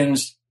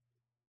Americans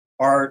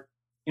are,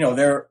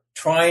 they're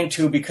trying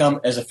to become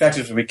as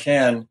effective as we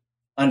can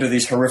under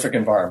these horrific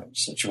environment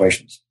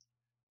situations.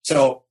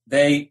 So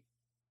they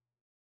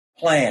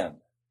plan.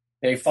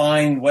 They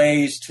find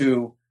ways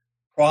to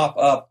prop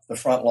up the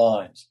front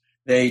lines.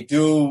 They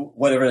do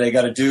whatever they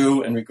got to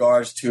do in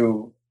regards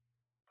to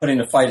putting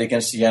the fight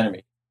against the enemy.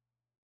 To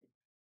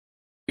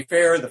be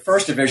fair, the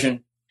 1st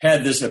Division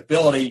had this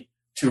ability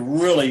to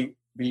really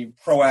be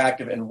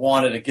proactive and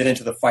wanted to get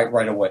into the fight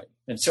right away.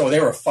 And so they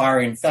were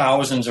firing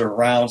thousands of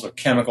rounds of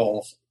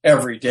chemicals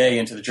every day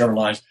into the German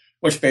lines,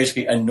 which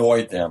basically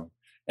annoyed them.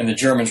 And the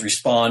Germans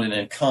responded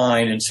in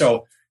kind. And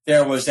so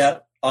there was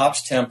that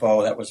ops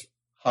tempo that was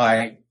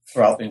high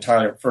throughout the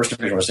entire 1st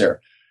Division was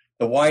there.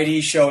 The White E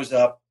shows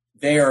up.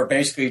 They are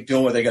basically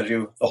doing what they got to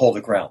do to hold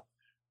the ground.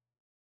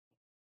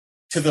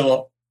 To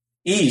the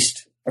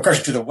east, of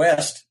course, to the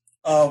west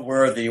of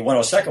where the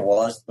 102nd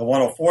was, the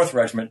 104th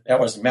Regiment, that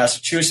was in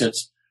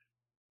Massachusetts,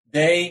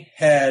 they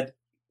had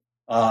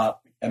a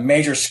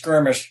major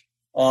skirmish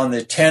on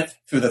the 10th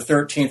through the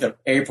 13th of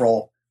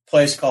April, a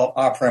place called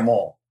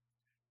Apremont.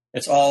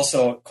 It's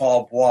also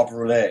called Bois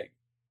Brûlés.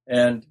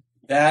 And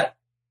that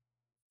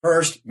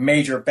first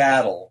major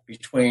battle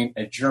between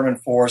a German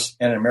force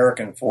and an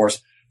American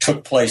force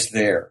took place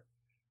there.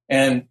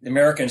 And the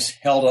Americans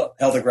held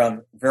the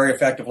ground very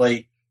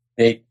effectively.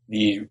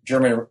 The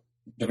German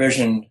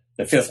division,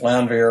 the 5th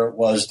Landwehr,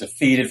 was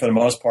defeated for the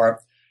most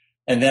part.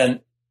 And then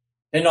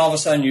all of a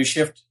sudden you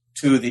shift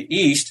to the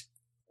east,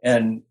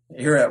 and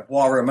here at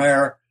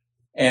Bois-Romard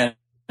and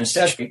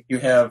Seicheprey, you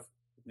have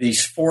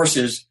these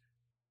forces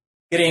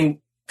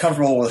getting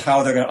comfortable with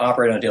how they're going to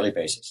operate on a daily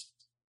basis.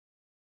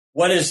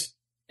 What is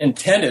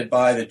intended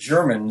by the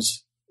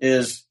Germans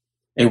is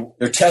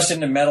they're testing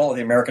the mettle of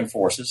the American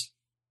forces.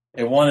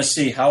 They want to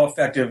see how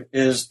effective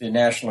is the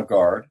National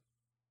Guard,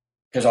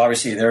 because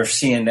obviously they're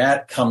seeing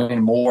that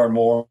coming more and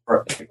more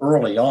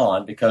early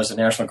on, because the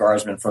National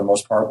Guardsmen, for the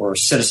most part, were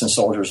citizen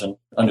soldiers and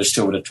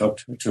understood what it took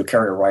to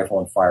carry a rifle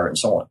and fire it and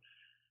so on.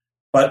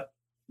 But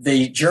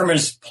the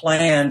Germans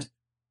planned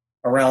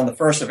around the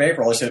 1st of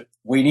April. They said,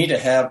 we need to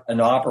have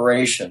an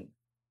operation,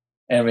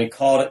 and we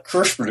called it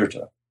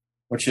Kirschblüte,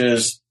 which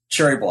is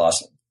cherry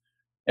blossom.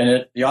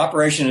 And the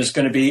operation is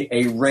going to be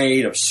a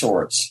raid of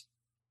sorts.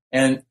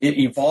 And it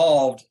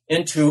evolved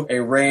into a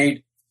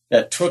raid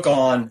that took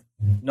on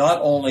not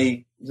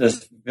only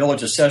the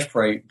village of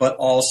Seicheprey, but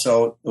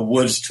also the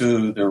woods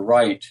to the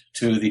right,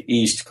 to the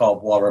east,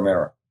 called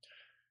Bois-Romard.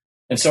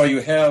 And so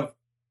you have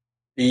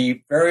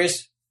the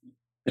various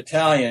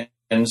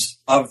battalions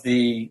of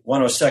the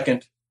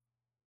 102nd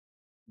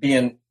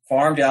being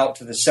farmed out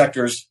to the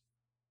sectors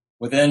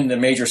within the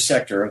major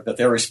sector that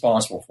they're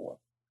responsible for.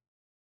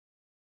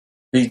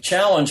 The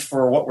challenge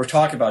for what we're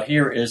talking about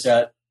here is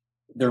that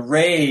the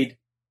raid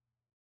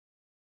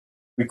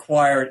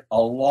required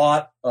a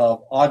lot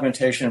of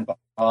augmentation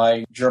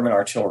by German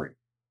artillery,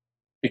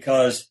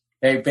 because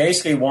they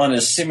basically wanted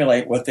to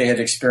simulate what they had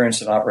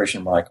experienced in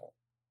Operation Michael.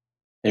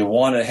 They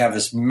wanted to have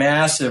this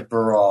massive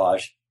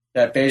barrage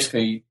that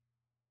basically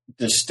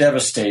just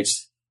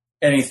devastates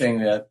anything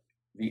that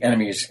the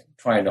enemy is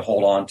trying to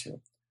hold on to.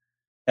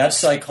 That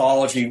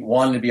psychology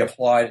wanted to be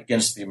applied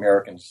against the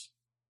Americans.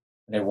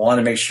 And they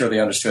wanted to make sure they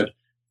understood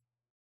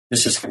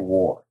this is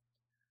war.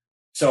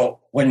 So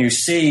when you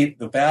see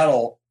the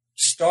battle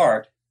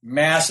start,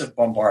 massive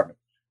bombardment.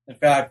 In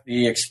fact,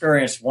 the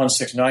experienced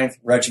 169th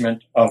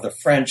Regiment of the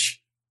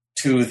French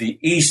to the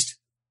east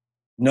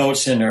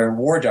notes in their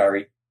war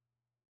diary,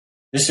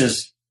 this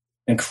is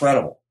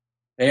incredible.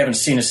 They haven't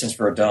seen it since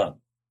Verdun.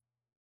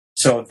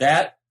 So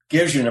that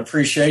gives you an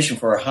appreciation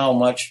for how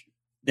much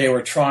they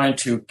were trying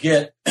to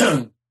get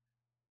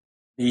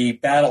the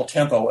battle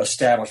tempo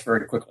established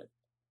very quickly.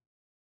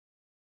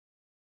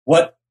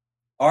 What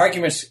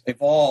arguments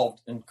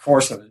evolved in the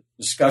course of the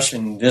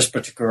discussion in this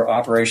particular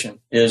operation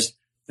is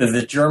that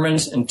the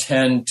Germans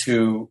intend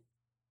to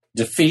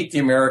defeat the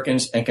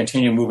Americans and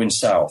continue moving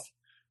south.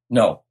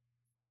 No.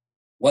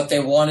 What they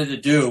wanted to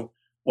do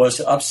was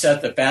to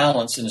upset the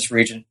balance in this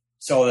region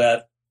so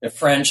that the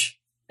French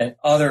and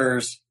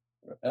other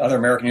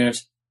American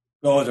units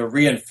go to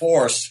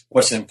reinforce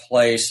what's in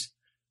place,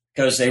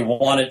 because they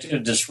wanted to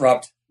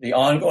disrupt the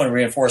ongoing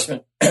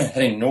reinforcement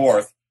heading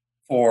north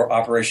for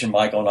Operation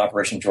Michael and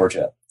Operation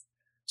Georgette.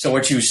 So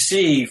what you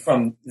see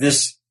from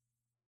this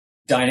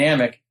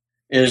dynamic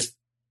is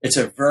it's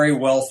a very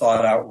well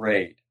thought out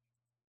raid.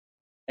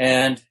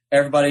 And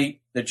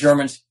everybody, the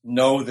Germans,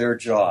 know their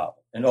job.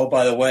 And oh,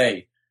 by the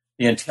way,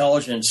 the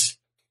intelligence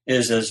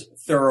is as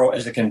thorough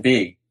as it can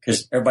be.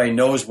 because everybody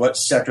knows what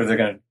sector they're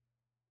going to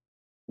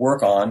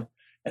work on,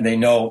 and they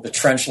know the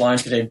trench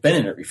lines because they've been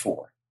in it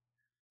before.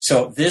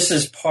 So this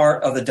is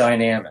part of the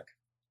dynamic.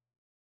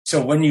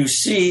 So when you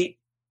see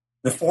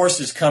the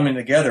forces coming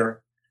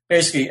together,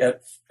 basically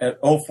at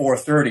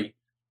 0430,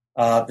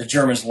 the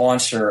Germans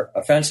launch their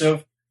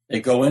offensive. They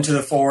go into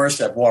the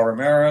forest at Bois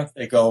Romera.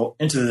 They go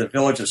into the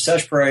village of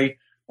Seicheprey.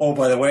 Oh,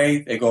 by the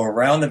way, they go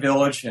around the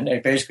village, and they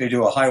basically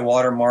do a high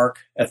water mark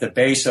at the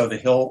base of the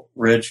hill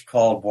ridge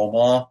called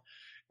Beaumont.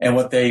 And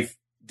what they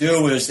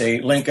do is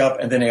they link up,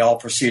 and then they all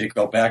proceed to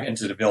go back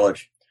into the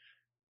village.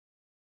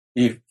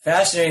 The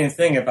fascinating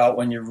thing about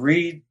when you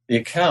read the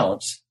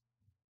accounts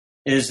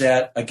is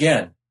that,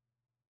 again,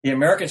 the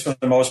Americans, for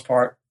the most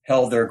part,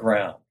 held their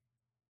ground.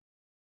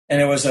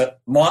 And it was a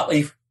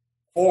motley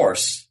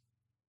force.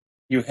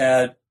 You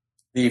had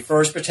the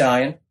 1st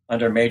Battalion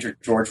under Major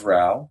George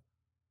Rao,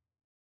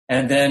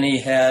 and then he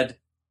had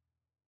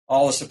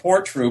all the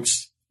support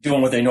troops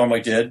doing what they normally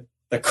did,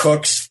 the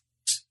cooks.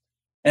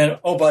 And,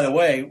 oh, by the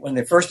way, when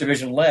the 1st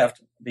Division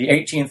left, the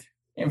 18th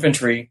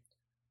Infantry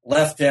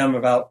left them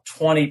about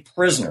 20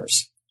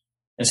 prisoners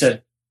and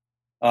said,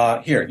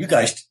 here, you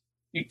guys,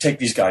 you take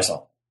these guys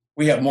on.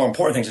 We have more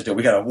important things to do.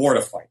 We got a war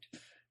to fight.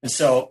 And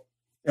so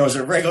it was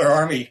a regular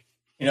army,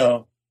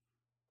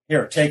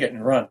 here, take it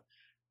and run.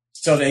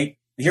 So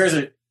here's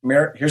the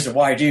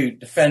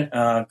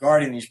YD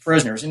guarding these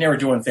prisoners, and they were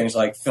doing things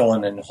like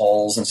filling in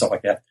holes and stuff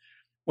like that.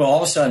 Well, all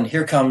of a sudden,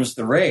 here comes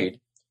the raid,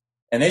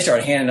 and they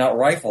started handing out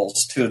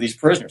rifles to these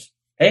prisoners.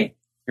 Hey,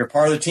 you're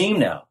part of the team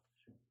now.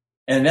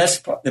 And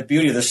that's the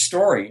beauty of the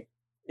story,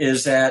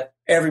 is that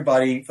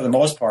everybody, for the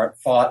most part,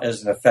 fought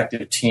as an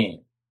effective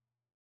team,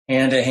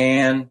 hand to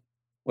hand,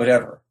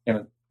 whatever.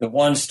 The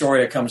one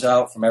story that comes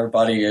out from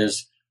everybody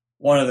is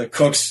one of the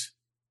cooks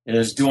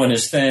is doing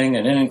his thing,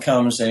 and in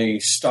comes a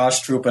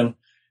Stoßtruppen,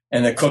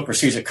 and the cook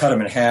proceeds to cut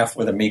him in half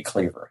with a meat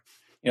cleaver.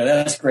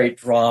 That's great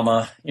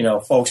drama.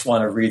 Folks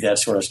want to read that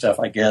sort of stuff,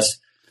 I guess.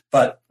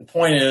 But the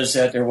point is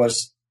that there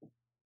was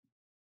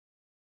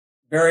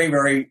very,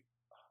 very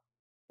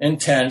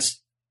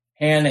intense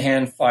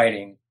hand-to-hand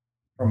fighting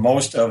for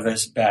most of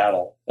this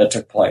battle that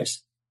took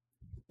place.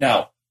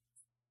 Now,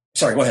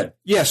 sorry, go ahead.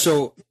 Yeah,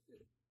 so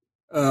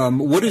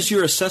what is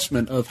your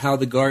assessment of how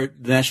the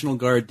National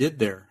Guard did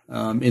there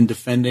in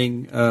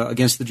defending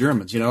against the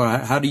Germans?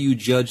 How do you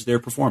judge their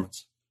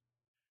performance?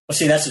 Well,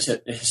 see, that's just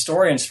it. The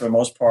historians, for the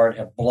most part,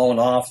 have blown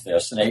off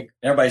this, and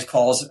everybody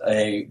calls it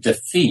a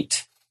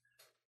defeat.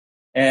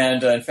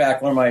 And in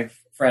fact, one of my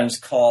friends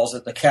calls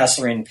it the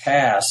Kasserine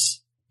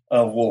Pass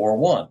of World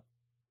War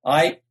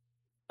I.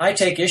 I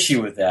take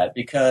issue with that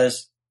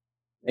because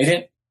they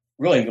didn't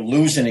really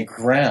lose any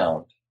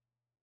ground.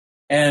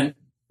 And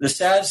the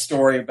sad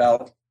story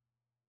about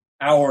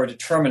our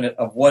determinant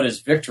of what is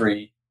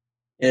victory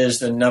is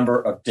the number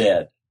of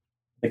dead,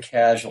 the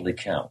casualty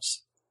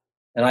counts.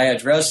 And I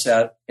address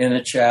that in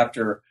a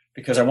chapter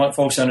because I want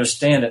folks to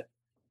understand it.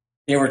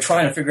 They were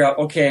trying to figure out,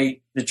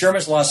 okay, the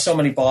Germans lost so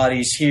many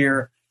bodies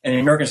here and the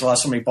Americans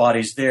lost so many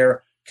bodies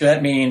there. So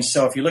that means,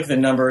 so if you look at the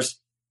numbers,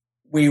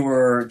 we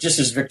were just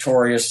as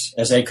victorious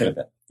as they could have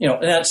been.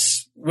 And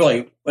that's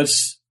really what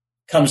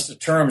comes to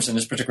terms in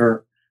this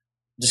particular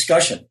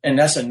discussion. And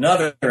that's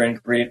another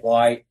ingredient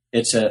why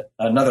it's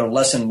another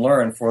lesson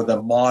learned for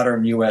the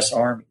modern U.S.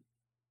 Army,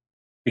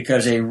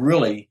 because they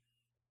really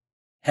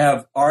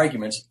have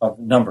arguments of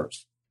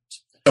numbers.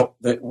 So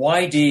the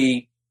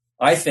YD,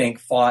 I think,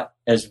 fought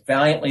as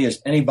valiantly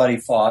as anybody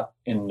fought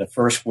in the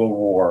First World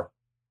War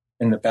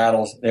in the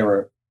battles they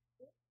were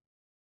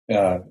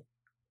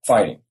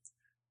fighting.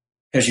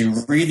 Because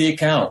you read the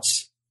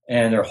accounts,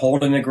 and they're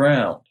holding the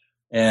ground,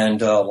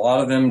 and a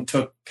lot of them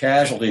took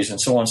casualties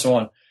and so on and so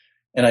on.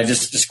 And I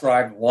just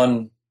described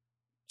one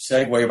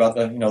segue about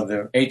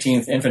the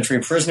 18th Infantry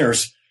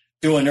prisoners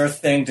doing their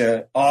thing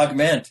to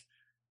augment.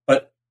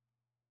 But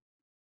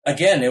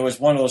again, it was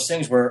one of those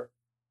things where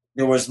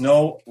there was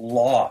no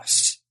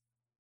loss.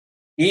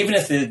 Even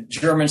if the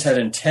Germans had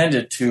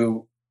intended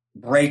to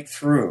break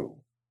through,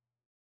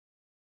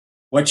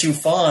 what you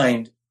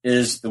find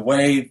is the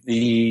way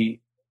the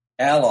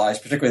Allies,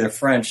 particularly the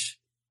French,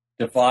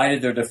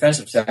 divided their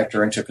defensive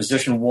sector into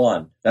position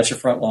 1. That's your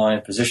front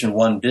line. Position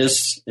 1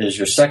 bis is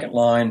your second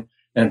line,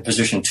 and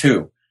position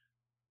 2.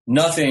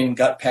 Nothing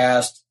got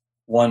past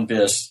 1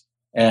 bis,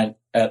 and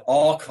at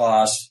all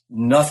costs,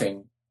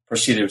 nothing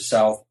proceeded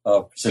south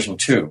of position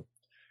 2.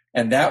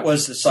 And that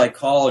was the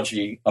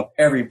psychology of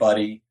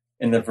everybody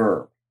in the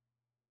Verb.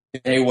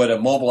 They would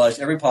have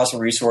mobilized every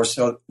possible resource.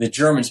 So the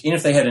Germans, even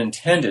if they had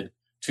intended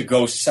to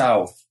go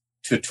south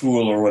to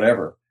Toul or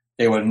whatever,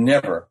 they would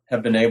never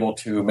have been able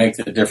to make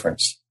the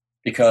difference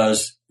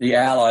because the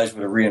Allies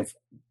would have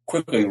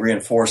quickly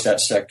reinforced that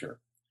sector.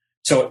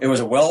 So it was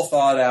a well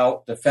thought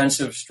out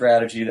defensive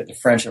strategy that the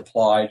French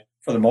applied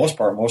for the most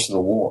part, most of the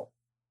war.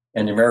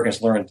 And the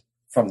Americans learned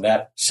from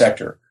that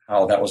sector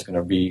how that was going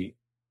to be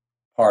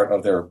part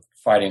of their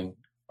fighting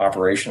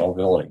operational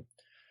ability.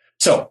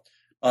 So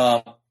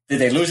did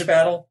they lose a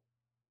battle?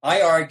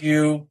 I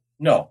argue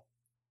no,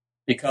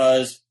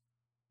 because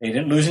they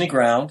didn't lose any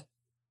ground.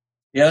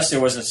 yes, there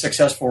was a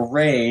successful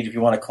raid, if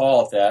you want to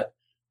call it that.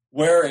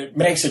 Where it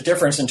makes a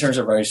difference in terms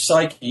of our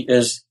psyche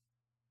is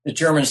the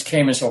Germans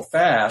came in so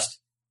fast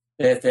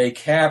that they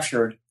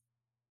captured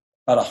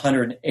about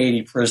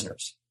 180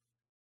 prisoners.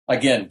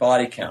 Again,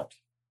 body count.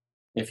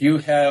 If you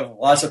have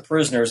lots of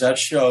prisoners, that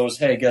shows,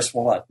 hey, guess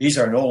what? These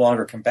are no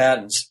longer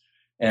combatants,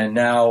 and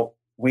now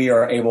we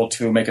are able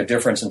to make a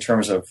difference in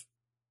terms of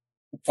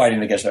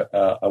fighting against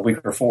a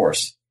weaker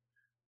force.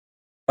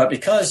 But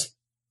because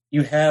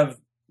you have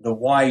the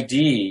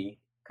YD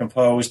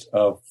composed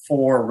of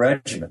 4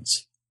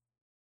 regiments,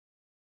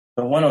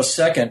 the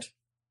 102nd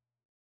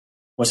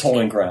was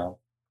holding ground.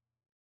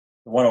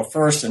 The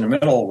 101st in the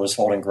middle was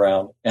holding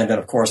ground. And then,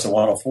 of course, the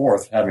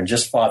 104th, having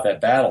just fought that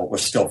battle,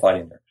 was still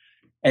fighting there.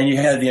 And you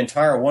had the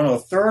entire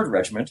 103rd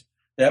Regiment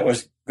that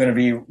was going to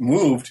be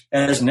moved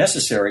as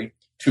necessary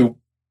to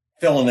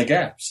fill in the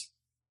gaps.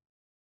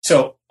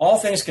 So all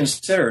things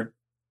considered,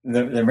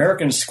 the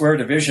American Square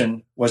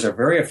Division was a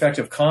very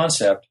effective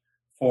concept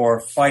for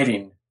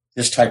fighting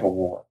this type of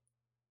war,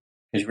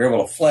 because you were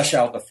able to flesh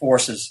out the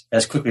forces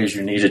as quickly as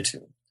you needed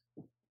to.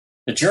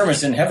 The Germans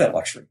didn't have that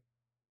luxury.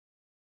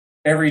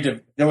 There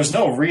was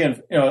no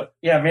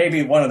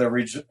maybe one of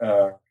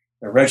the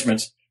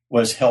regiments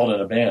was held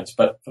in abeyance,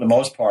 but for the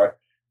most part,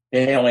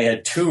 they only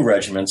had 2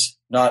 regiments,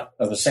 not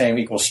of the same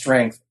equal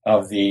strength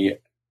of the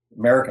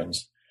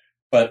Americans,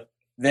 but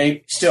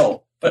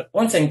But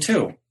one thing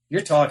too,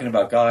 you're talking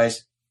about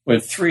guys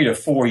with 3 to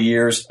 4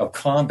 years of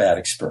combat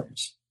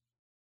experience.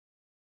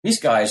 These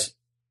guys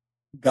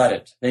got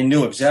it. They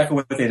knew exactly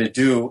what they had to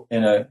do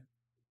in a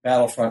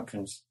battlefront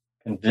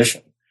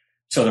condition.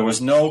 So there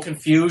was no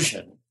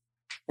confusion,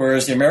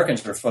 whereas the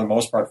Americans were, for the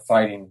most part,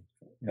 fighting,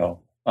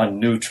 on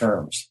new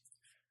terms.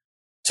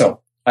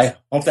 So I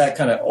hope that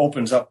kind of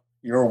opens up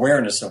your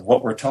awareness of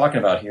what we're talking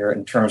about here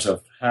in terms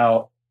of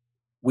how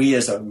we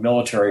as a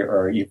military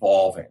are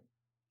evolving.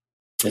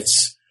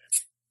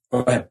 Go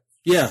ahead.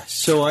 Yeah.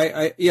 So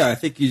I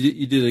think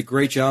you did a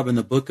great job in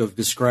the book of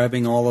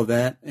describing all of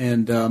that.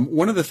 And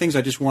one of the things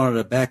I just wanted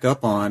to back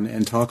up on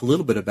and talk a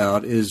little bit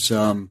about is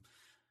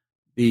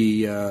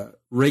the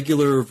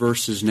regular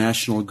versus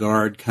National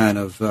Guard kind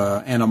of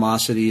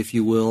animosity, if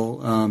you will,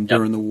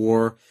 during the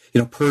war.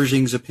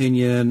 Pershing's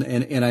opinion,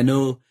 and I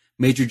know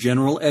Major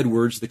General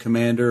Edwards, the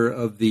commander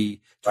of the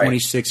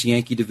 26th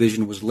Yankee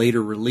Division, was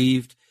later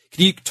relieved.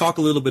 Can you talk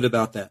a little bit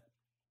about that?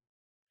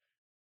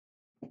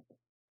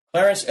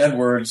 Clarence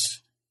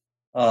Edwards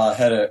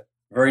had a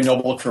very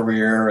noble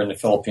career in the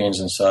Philippines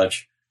and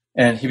such,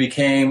 and he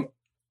became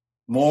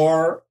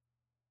more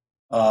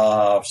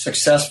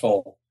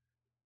successful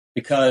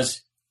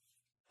because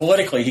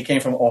politically he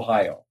came from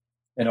Ohio,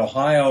 and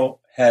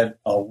Ohio had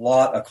a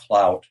lot of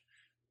clout.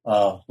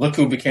 Look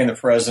who became the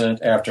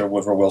president after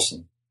Woodrow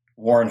Wilson,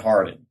 Warren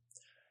Harding,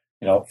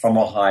 from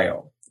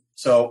Ohio.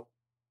 So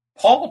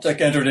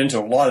politics entered into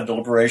a lot of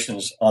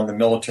deliberations on the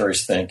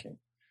military's thinking.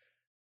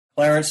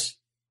 Clarence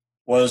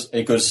was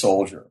a good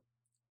soldier,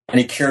 and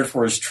he cared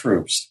for his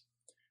troops.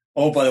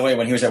 Oh, by the way,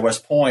 when he was at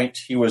West Point,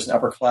 he was an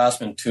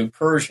upperclassman to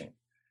Pershing.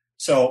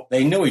 So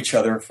they knew each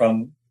other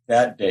from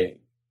that day.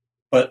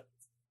 But,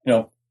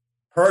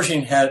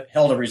 Pershing had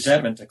held a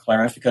resentment to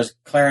Clarence because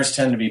Clarence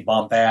tended to be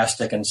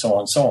bombastic and so on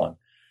and so on.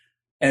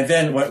 And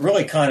then what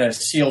really kind of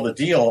sealed the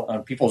deal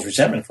on people's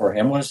resentment for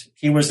him was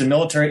he was the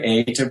military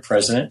aide to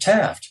President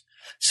Taft.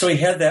 So he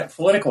had that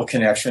political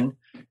connection.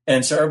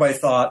 And so everybody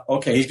thought,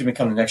 okay, he's going to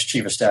become the next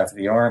chief of staff of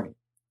the Army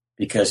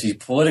because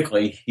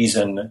he's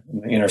in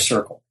the inner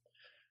circle.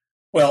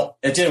 Well,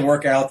 it didn't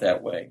work out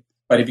that way,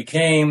 but he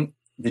became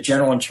the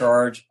general in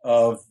charge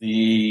of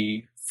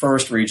the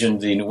first region,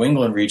 the New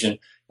England region,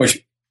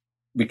 which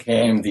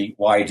became the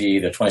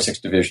YD, the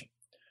 26th Division.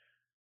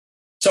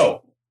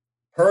 So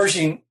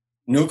Pershing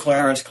knew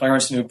Clarence,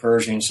 Clarence knew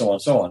Pershing, so on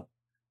and so on.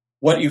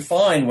 What you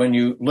find when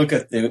you look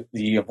at the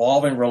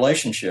evolving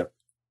relationship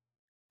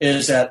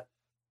is that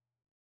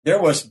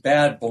there was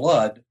bad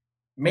blood,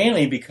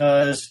 mainly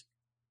because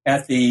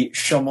at the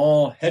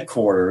Chaumont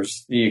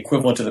headquarters, the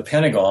equivalent to the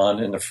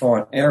Pentagon in the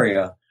front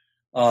area,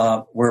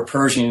 where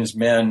Pershing's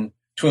men,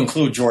 to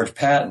include George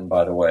Patton,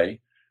 by the way,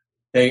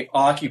 they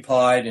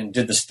occupied and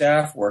did the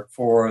staff work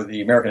for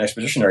the American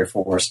Expeditionary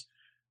Force.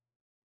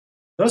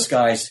 Those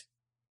guys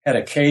had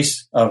a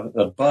case of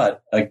the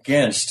butt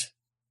against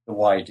the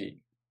YD.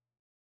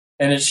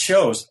 And it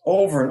shows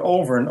over and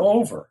over and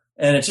over.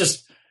 And it's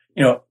just,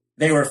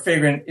 they were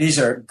figuring these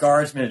are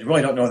guardsmen who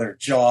really don't know their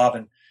job.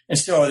 And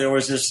so there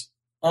was this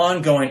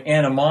ongoing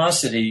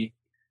animosity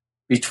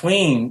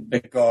between the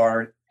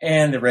Guard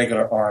and the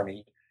regular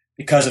Army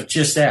because of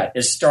just that.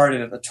 It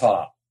started at the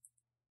top.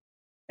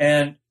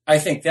 And I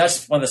think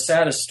that's one of the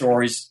saddest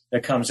stories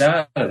that comes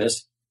out of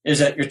this is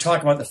that you're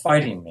talking about the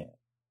fighting man.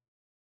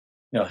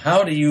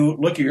 How do you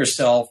look at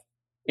yourself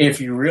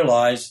if you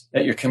realize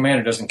that your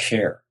commander doesn't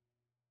care?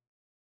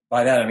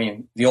 By that, I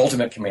mean the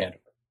ultimate commander.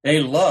 They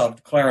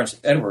loved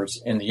Clarence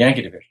Edwards in the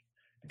Yankee Division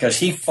because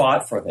he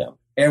fought for them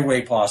every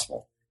way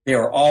possible. They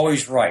were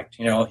always right.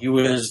 He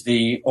was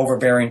the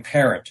overbearing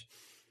parent.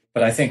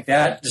 But I think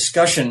that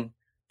discussion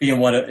being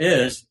what it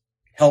is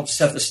helped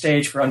set the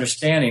stage for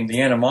understanding the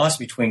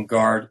animosity between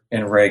Guard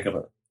and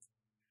regular.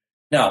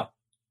 Now,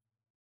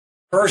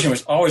 Pershing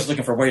was always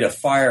looking for a way to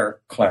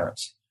fire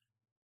Clarence.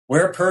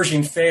 Where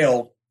Pershing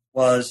failed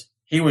was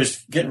he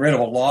was getting rid of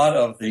a lot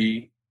of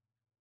the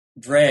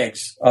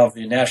dregs of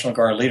the National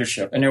Guard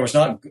leadership, and there was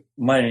not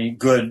many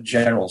good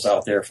generals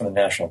out there from the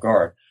National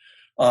Guard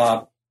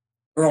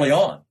early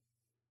on.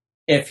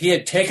 If he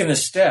had taken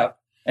this step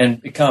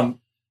and become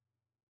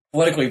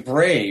politically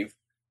brave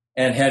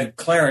and had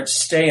Clarence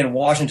stay in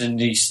Washington,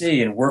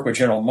 D.C. and work with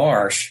General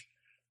Marsh,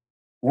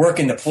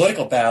 working the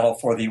political battle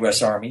for the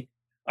U.S. Army,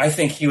 I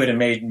think he would have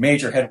made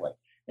major headway.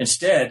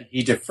 Instead,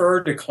 he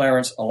deferred to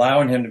Clarence,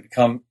 allowing him to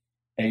become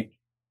a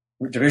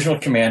divisional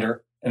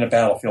commander in a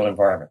battlefield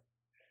environment.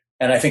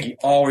 And I think he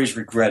always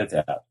regretted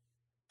that.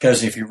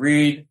 Because if you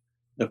read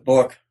the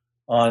book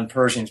on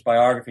Pershing's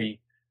biography,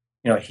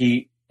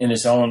 he, in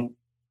his own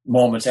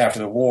moments after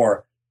the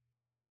war,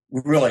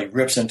 really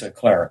rips into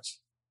Clarence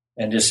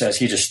and just says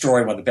he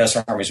destroyed one of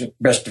the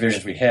best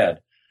divisions we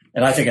had.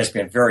 And I think that's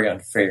been very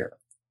unfair.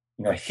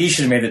 He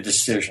should have made the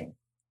decision,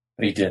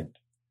 but he didn't.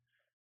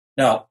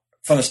 Now,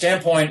 from the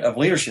standpoint of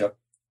leadership,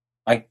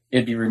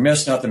 it'd be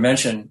remiss not to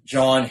mention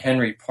John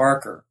Henry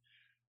Parker.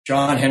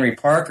 John Henry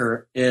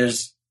Parker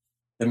is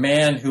the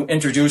man who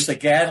introduced the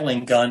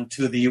Gatling gun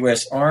to the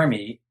U.S.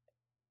 Army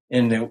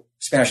in the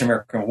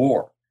Spanish-American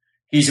War.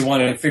 He's the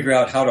one who figured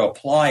out how to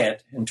apply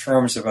it in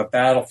terms of a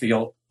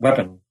battlefield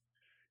weapon.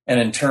 And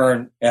in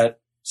turn, at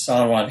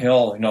San Juan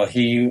Hill,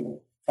 he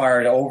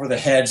fired over the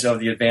heads of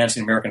the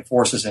advancing American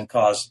forces and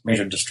caused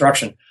major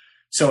destruction.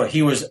 So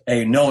he was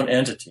a known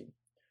entity.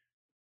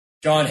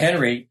 John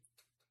Henry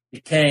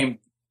became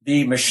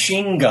the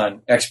machine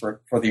gun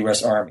expert for the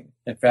U.S. Army.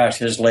 In fact,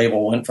 his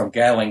label went from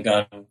Gatling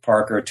gun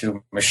Parker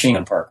to machine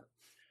gun Parker.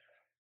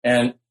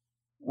 And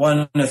one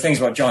of the things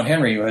about John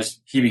Henry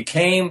was he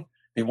became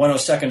the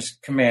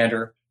 102nd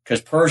commander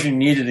because Pershing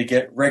needed to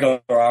get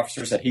regular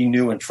officers that he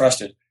knew and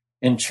trusted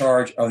in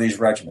charge of these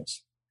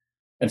regiments.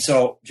 And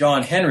so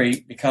John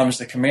Henry becomes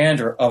the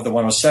commander of the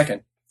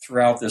 102nd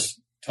throughout this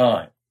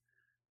time.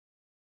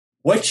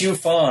 What you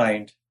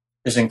find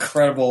is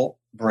incredible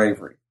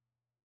bravery.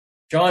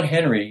 John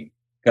Henry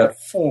got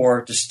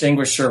 4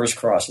 Distinguished Service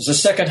Crosses, the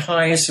second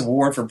highest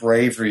award for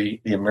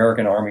bravery the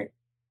American Army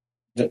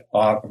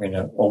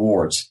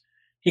awards.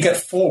 He got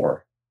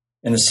 4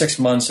 in the 6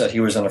 months that he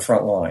was on the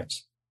front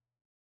lines.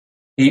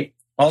 He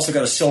also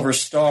got a Silver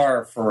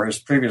Star for his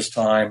previous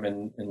time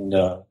in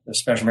the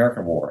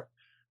Spanish-American War,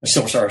 a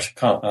Silver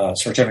Star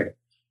certificate.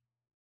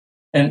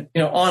 And,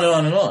 on and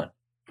on and on.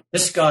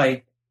 This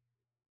guy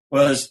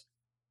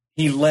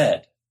he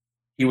led.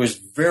 He was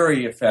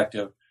very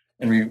effective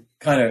in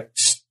kind of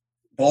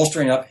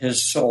bolstering up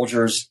his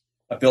soldiers'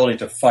 ability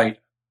to fight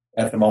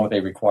at the moment they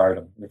required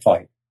him to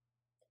fight.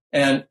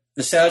 And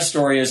the sad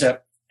story is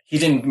that he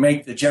didn't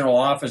make the general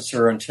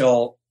officer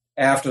until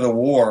after the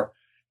war,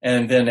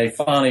 and then they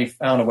finally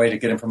found a way to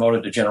get him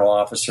promoted to general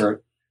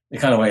officer, the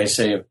kind of way to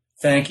say,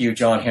 thank you,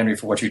 John Henry,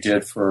 for what you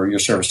did for your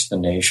service to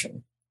the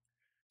nation.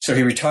 So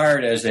he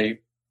retired as a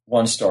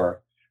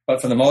 1-star.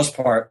 But for the most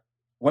part,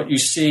 what you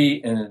see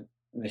in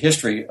the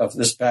history of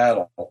this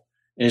battle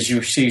is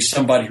you see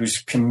somebody who's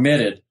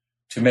committed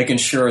to making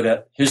sure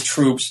that his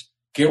troops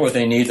get what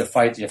they need to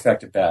fight the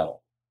effective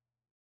battle.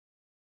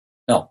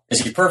 Now,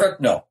 is he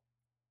perfect? No.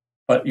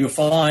 But you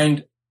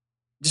find,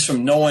 just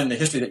from knowing the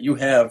history that you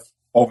have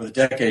over the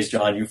decades,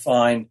 John, you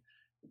find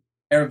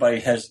everybody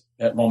has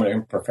that moment of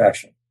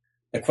imperfection.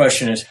 The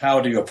question is,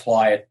 how do you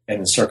apply it in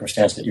the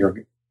circumstance that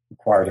you're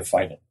required to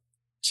fight in?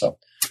 So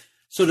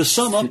to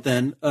sum up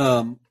then,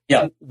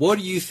 what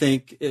do you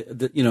think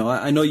that,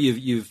 I know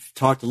you've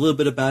talked a little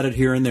bit about it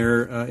here and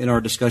there in our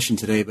discussion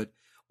today, but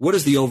what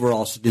is the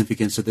overall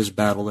significance of this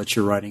battle that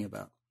you're writing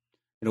about?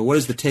 What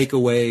is the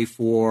takeaway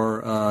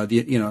for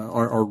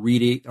our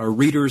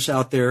readers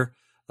out there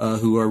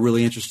who are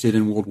really interested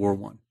in World War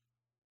I?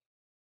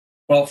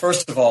 Well,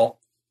 first of all,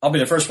 I'll be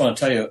the first one to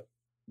tell you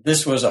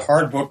this was a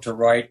hard book to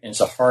write and it's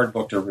a hard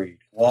book to read.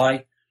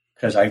 Why?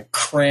 Because I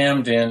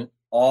crammed in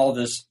all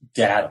this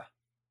data,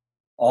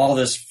 all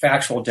this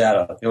factual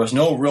data. There was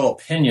no real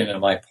opinion on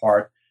my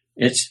part.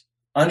 It's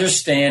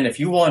understand, if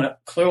you want to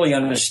clearly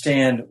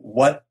understand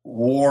what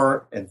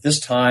war at this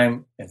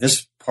time, in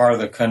this part of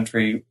the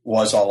country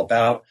was all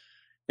about,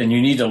 then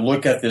you need to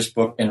look at this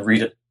book and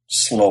read it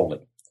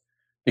slowly.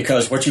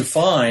 Because what you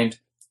find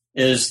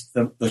is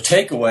the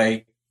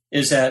takeaway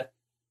is that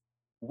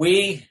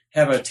we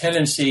have a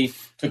tendency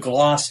to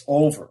gloss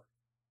over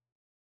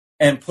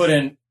and put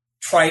in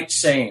trite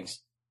sayings.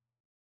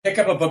 Pick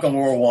up a book on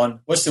World War I.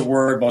 What's the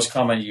word most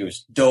commonly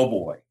used?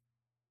 Doughboy.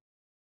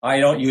 I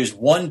don't use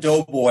one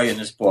doughboy in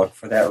this book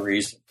for that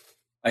reason.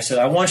 I said,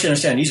 I want you to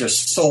understand these are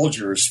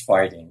soldiers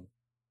fighting.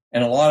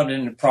 And a lot of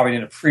them probably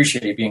didn't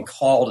appreciate being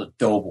called a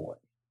doughboy.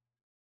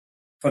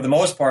 For the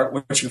most part,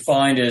 what you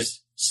find is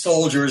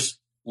soldiers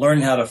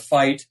learning how to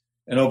fight.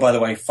 And oh, by the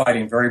way,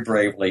 fighting very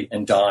bravely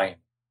and dying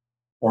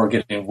or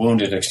getting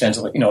wounded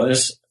extensively.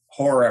 This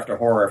horror after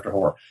horror after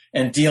horror.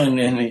 And dealing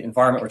in the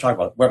environment we're talking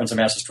about, weapons of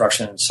mass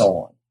destruction and so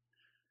on.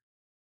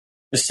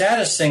 The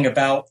saddest thing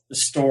about the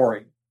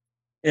story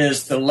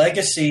is the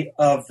legacy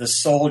of the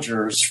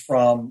soldiers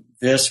from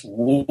this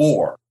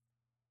war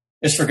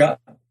is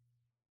forgotten.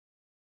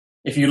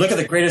 If you look at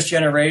the Greatest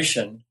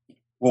Generation,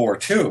 World War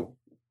II,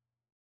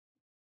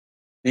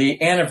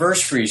 the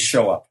anniversaries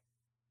show up.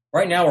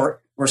 Right now,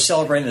 we're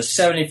celebrating the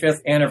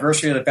 75th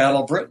anniversary of the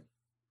Battle of Britain.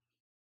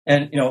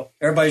 And,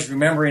 everybody's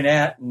remembering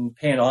that and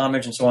paying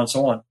homage and so on and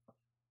so on.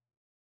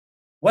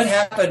 What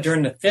happened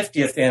during the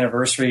 50th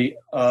anniversary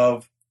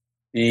of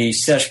the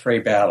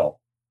Seicheprey battle?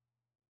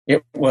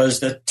 It was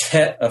the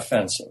Tet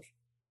Offensive.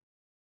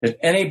 Did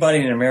anybody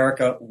in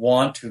America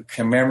want to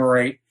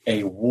commemorate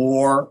a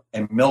war,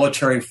 a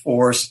military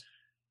force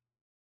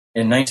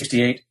in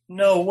 1968?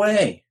 No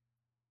way.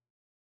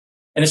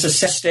 And it's a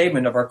sad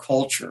statement of our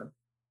culture.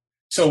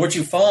 So what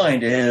you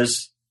find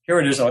is, here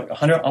it is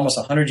almost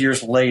 100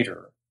 years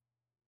later,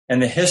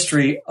 and the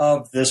history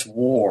of this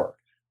war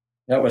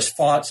that was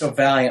fought so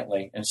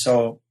valiantly and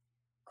so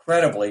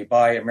credibly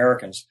by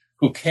Americans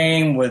who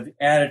came with the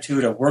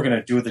attitude of we're going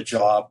to do the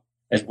job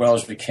as well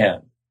as we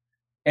can.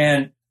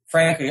 And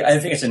frankly, I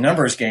think it's a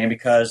numbers game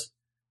because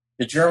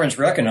the Germans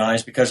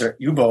recognized, because their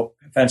U-boat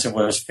offensive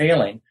was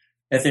failing,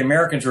 that the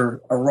Americans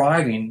were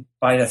arriving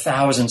by the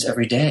thousands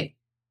every day.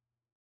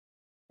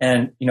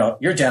 And,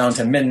 you're down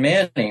to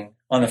min-manning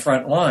on the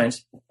front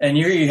lines, and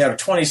you have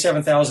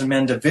 27,000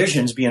 men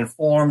divisions being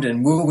formed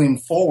and moving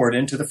forward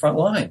into the front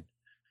line.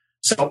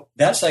 So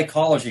that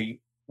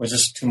psychology was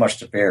just too much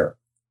to bear.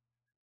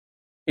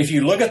 If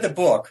you look at the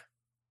book,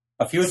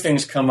 a few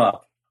things come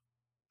up.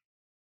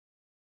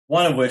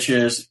 One of which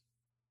is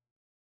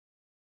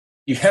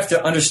you have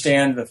to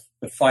understand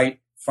the fight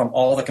from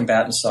all the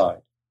combatant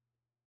side.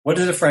 What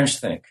did the French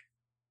think?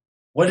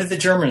 What did the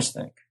Germans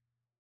think?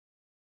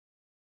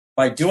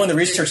 By doing the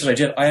research that I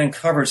did, I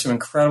uncovered some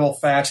incredible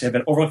facts that have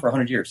been overlooked for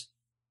 100 years.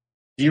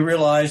 Do you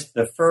realize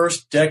the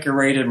first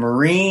decorated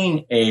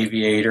Marine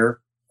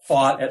aviator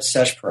fought at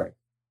Seicheprey?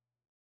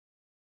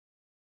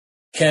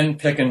 Ken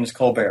Pickens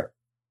Colbert.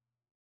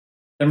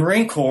 The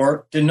Marine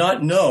Corps did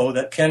not know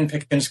that Ken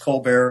Pickens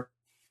Colbert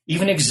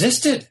even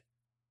existed.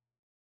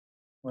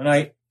 When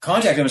I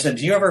contacted him and said,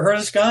 do you ever heard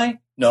of this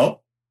guy?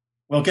 No.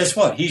 Well, guess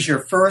what? He's your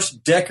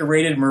first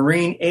decorated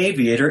Marine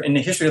aviator in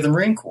the history of the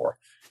Marine Corps.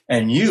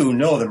 And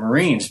the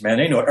Marines, man,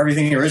 they know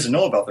everything there is to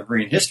know about the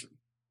Marine history.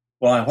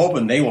 Well, I'm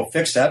hoping they will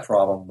fix that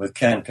problem with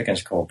Ken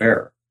Pickens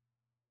Colbert.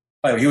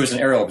 By the way, he was an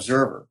aerial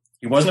observer.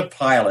 He wasn't a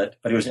pilot,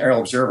 but he was an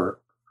aerial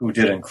observer who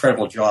did an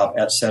incredible job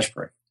at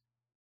Seicheprey.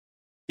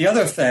 The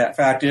other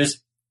fact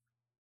is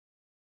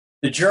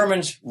the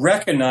Germans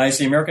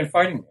recognized the American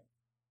fighting men.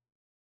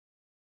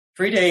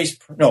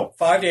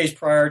 5 days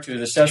prior to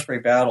the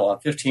Seicheprey battle on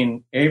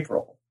 15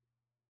 April,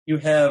 you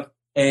have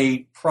a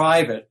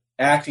private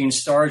acting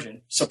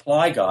sergeant,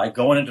 supply guy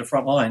going into the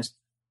front lines.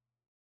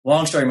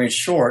 Long story made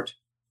short,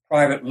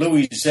 Private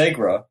Louis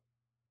Zegra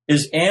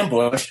is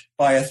ambushed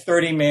by a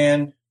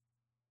 30-man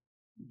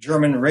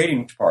German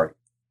raiding party.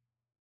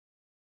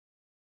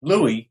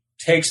 Louis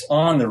takes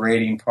on the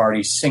raiding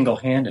party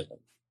single-handedly.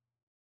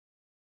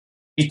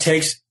 He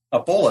takes a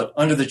bullet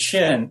under the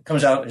chin,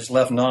 comes out his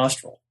left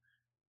nostril.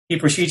 He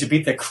proceeds to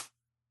beat the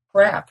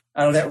crap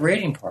out of that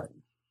raiding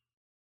party.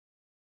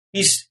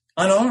 He's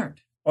unarmed.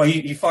 Well,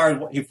 he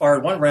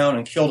fired one round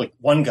and killed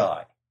one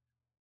guy.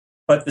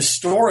 But the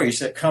stories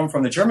that come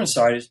from the German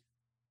side is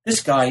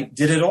this guy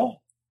did it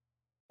all.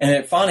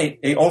 And finally,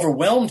 they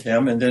overwhelmed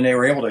him, and then they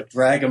were able to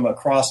drag him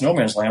across no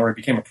man's land where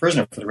he became a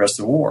prisoner for the rest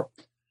of the war.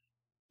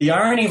 The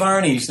irony of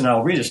ironies, and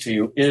I'll read this to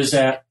you, is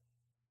that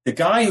the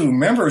guy who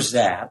remembers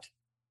that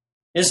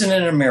isn't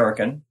an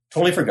American,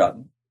 totally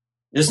forgotten,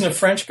 isn't a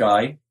French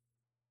guy.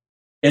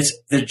 It's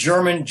the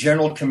German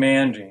general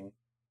commanding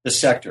the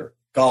sector,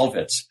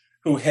 Gallwitz,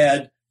 who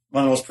had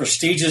one of the most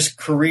prestigious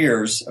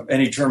careers of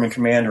any German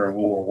commander in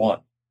World War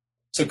I.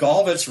 So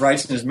Gallwitz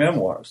writes in his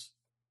memoirs,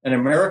 an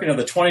American of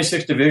the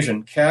 26th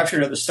Division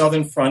captured at the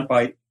Southern Front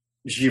by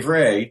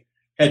Givray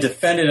had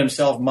defended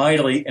himself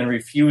mightily and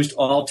refused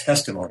all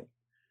testimony.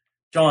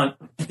 John,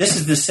 this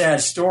is the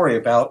sad story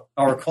about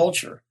our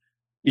culture,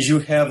 is you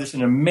have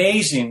an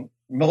amazing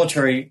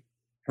military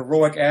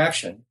heroic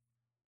action,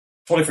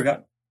 totally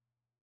forgotten.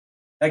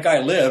 That guy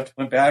lived,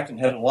 went back and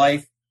had a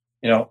life,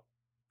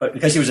 but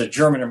because he was a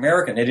German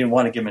American, they didn't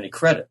want to give him any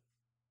credit.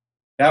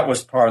 That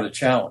was part of the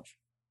challenge.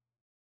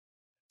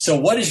 So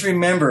what is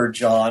remembered,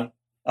 John,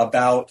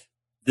 about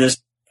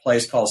this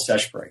place called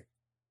Seicheprey?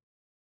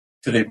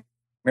 To the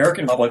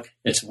American public,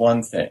 it's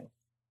one thing,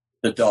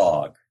 the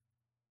dog.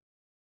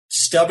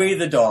 Stubby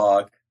the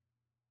dog,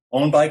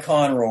 owned by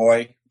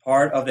Conroy,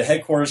 part of the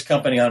headquarters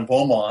company on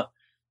Beaumont,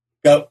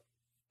 got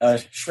a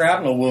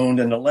shrapnel wound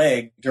in the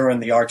leg during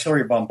the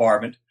artillery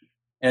bombardment,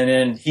 and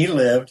then he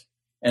lived,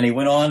 and he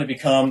went on to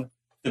become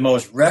the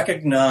most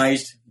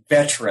recognized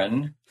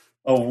veteran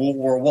of World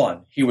War I.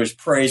 He was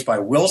praised by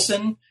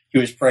Wilson, he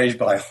was praised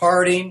by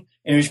Harding,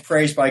 and he was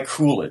praised by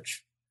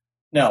Coolidge.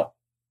 Now,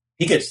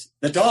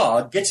 the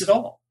dog gets it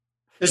all.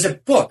 There's a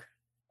book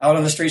out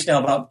on the streets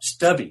now about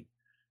Stubby.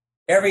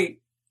 Every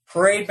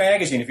parade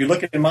magazine, if you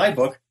look at my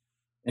book,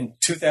 in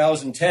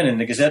 2010 in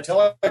the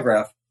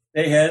Gazette-Telegraph,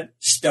 they had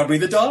Stubby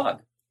the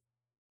dog.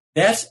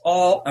 That's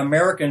all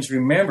Americans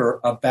remember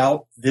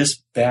about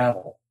this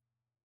battle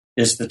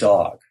is the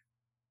dog.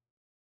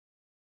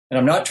 And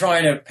I'm not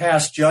trying to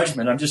pass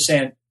judgment. I'm just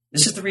saying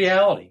this is the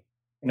reality.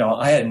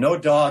 I had no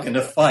dog in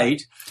the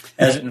fight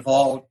as it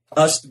involved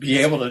us to be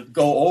able to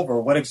go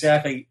over what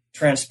exactly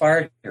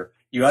transpired here.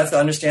 You have to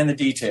understand the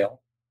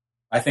detail.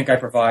 I think I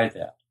provide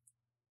that.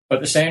 But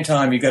at the same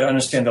time, you got to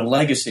understand the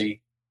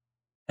legacy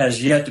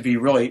has yet to be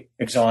really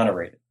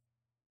exonerated.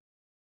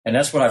 And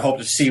that's what I hope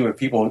to see with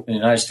people in the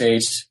United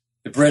States.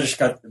 The British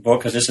got the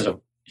book because this is a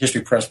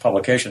History Press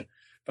publication.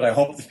 But I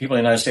hope the people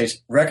in the United States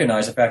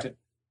recognize the fact that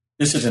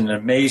this is an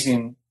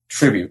amazing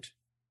tribute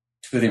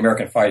to the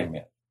American fighting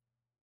man.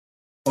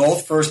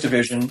 Both 1st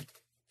Division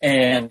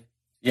and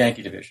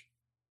Yankee Division.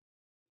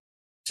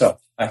 So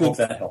I hope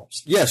that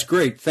helps. Yes,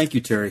 great. Thank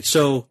you, Terry.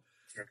 So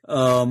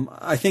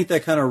I think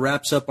that kind of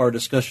wraps up our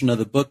discussion of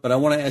the book, but I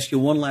want to ask you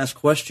one last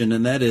question,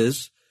 and that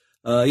is,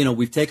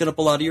 we've taken up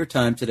a lot of your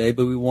time today,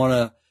 but we want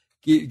to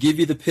give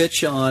you the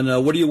pitch on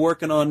what are you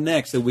working on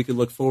next that we could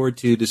look forward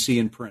to see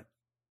in print.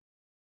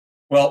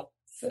 Well,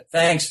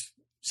 thanks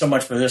so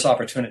much for this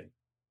opportunity.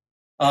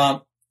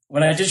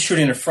 When I did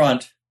Shooting in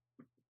Front,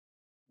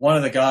 one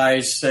of the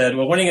guys said,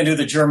 well, when are you going to do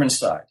the German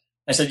side?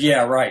 I said,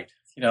 yeah, right.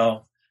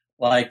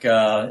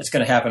 It's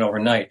going to happen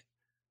overnight.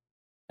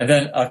 And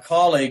then a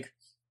colleague,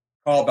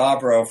 Carl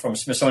Bobrow from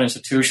Smithsonian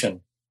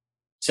Institution,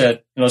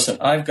 said, listen,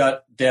 I've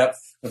got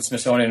depth with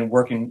Smithsonian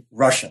working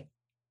Russian.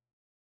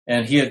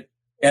 And he had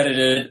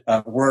edited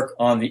work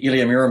on the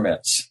Ilya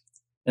Muromets.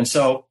 And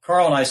so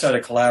Carl and I started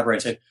to collaborate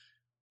and said,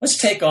 let's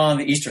take on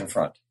the Eastern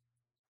Front.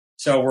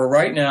 So we're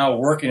right now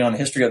working on the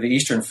history of the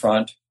Eastern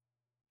Front,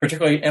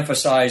 particularly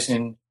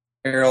emphasizing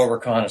aerial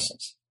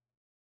reconnaissance.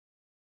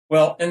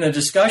 Well, in the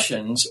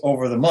discussions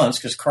over the months,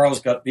 because Carl's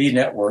got the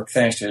network,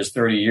 thanks to his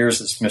 30 years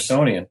at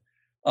Smithsonian,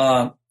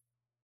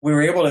 we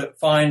were able to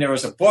find there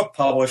was a book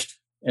published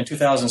in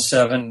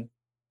 2007,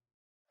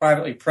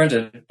 privately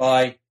printed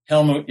by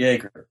Helmut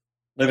Jaeger,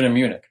 living in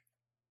Munich.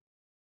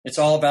 It's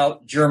all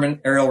about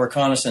German aerial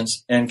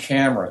reconnaissance and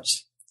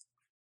cameras.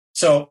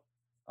 So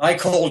I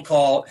cold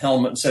called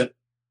Helmut and said,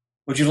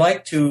 would you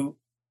like to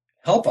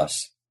help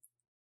us?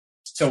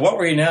 So what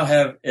we now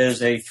have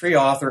is a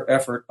 3-author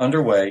effort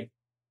underway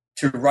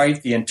to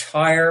write the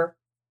entire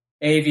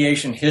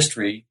aviation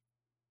history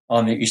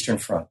on the Eastern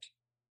Front.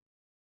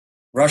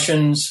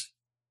 Russians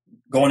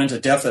going into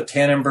depth at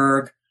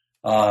Tannenberg,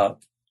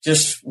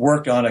 just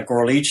worked on a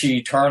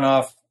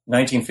Gorlice-Tarnov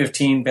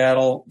 1915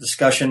 battle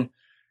discussion.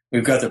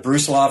 We've got the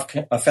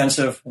Brusilov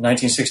offensive in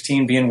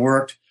 1916 being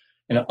worked,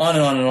 and on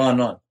and on and on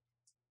and on.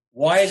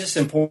 Why is this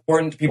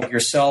important to people like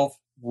yourself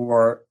who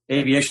are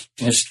aviation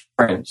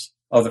historians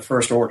of the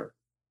first order?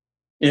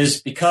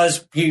 Is because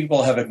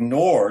people have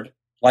ignored,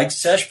 like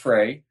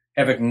Sechpre,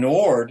 have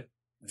ignored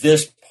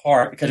this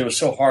part because it was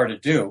so hard to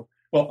do.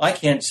 Well, I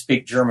can't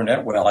speak German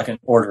that well. I can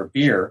order a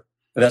beer,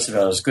 but that's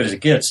about as good as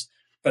it gets.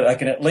 But I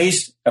can at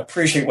least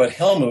appreciate what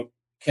Helmut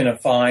can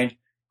find,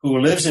 who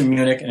lives in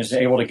Munich and is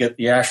able to get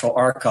the actual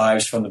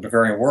archives from the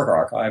Bavarian War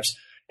Archives.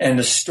 And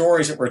the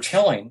stories that we're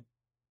telling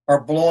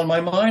are blowing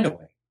my mind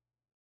away.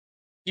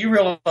 You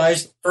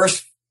realize the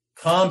first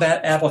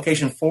combat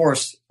application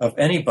force of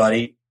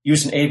anybody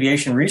using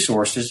aviation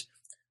resources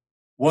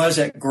was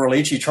at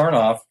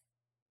Gorlice-Tarnov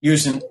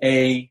using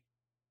a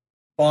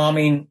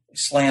bombing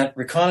slant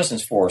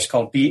reconnaissance force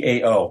called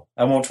BAO.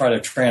 I won't try to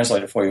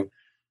translate it for you.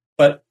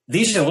 But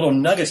these are the little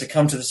nuggets that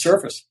come to the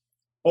surface.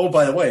 Oh,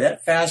 by the way,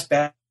 that fast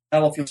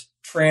battlefield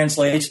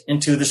translates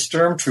into the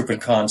Sturmtruppen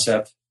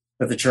concept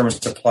that the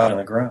Germans applied on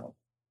the ground.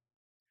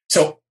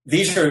 So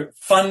these are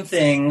fun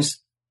things,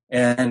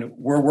 and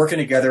we're working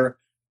together.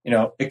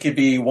 It could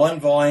be 1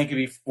 volume, it could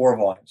be 4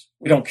 volumes.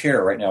 We don't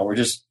care right now. We're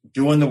just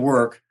doing the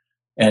work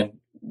and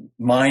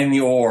mining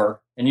the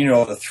ore, and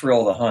the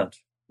thrill of the hunt.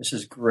 This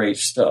is great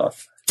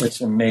stuff.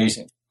 It's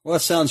amazing. Well,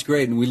 that sounds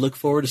great, and we look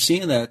forward to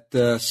seeing that,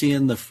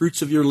 seeing the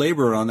fruits of your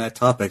labor on that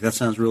topic. That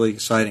sounds really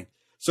exciting.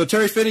 So,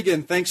 Terry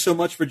Finnegan, thanks so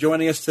much for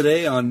joining us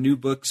today on New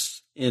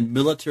Books in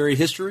Military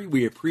History.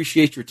 We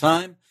appreciate your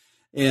time,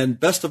 and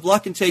best of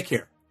luck and take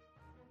care.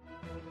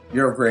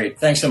 You're great.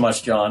 Thanks so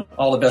much, John.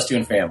 All the best to you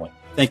and family.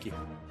 Thank you.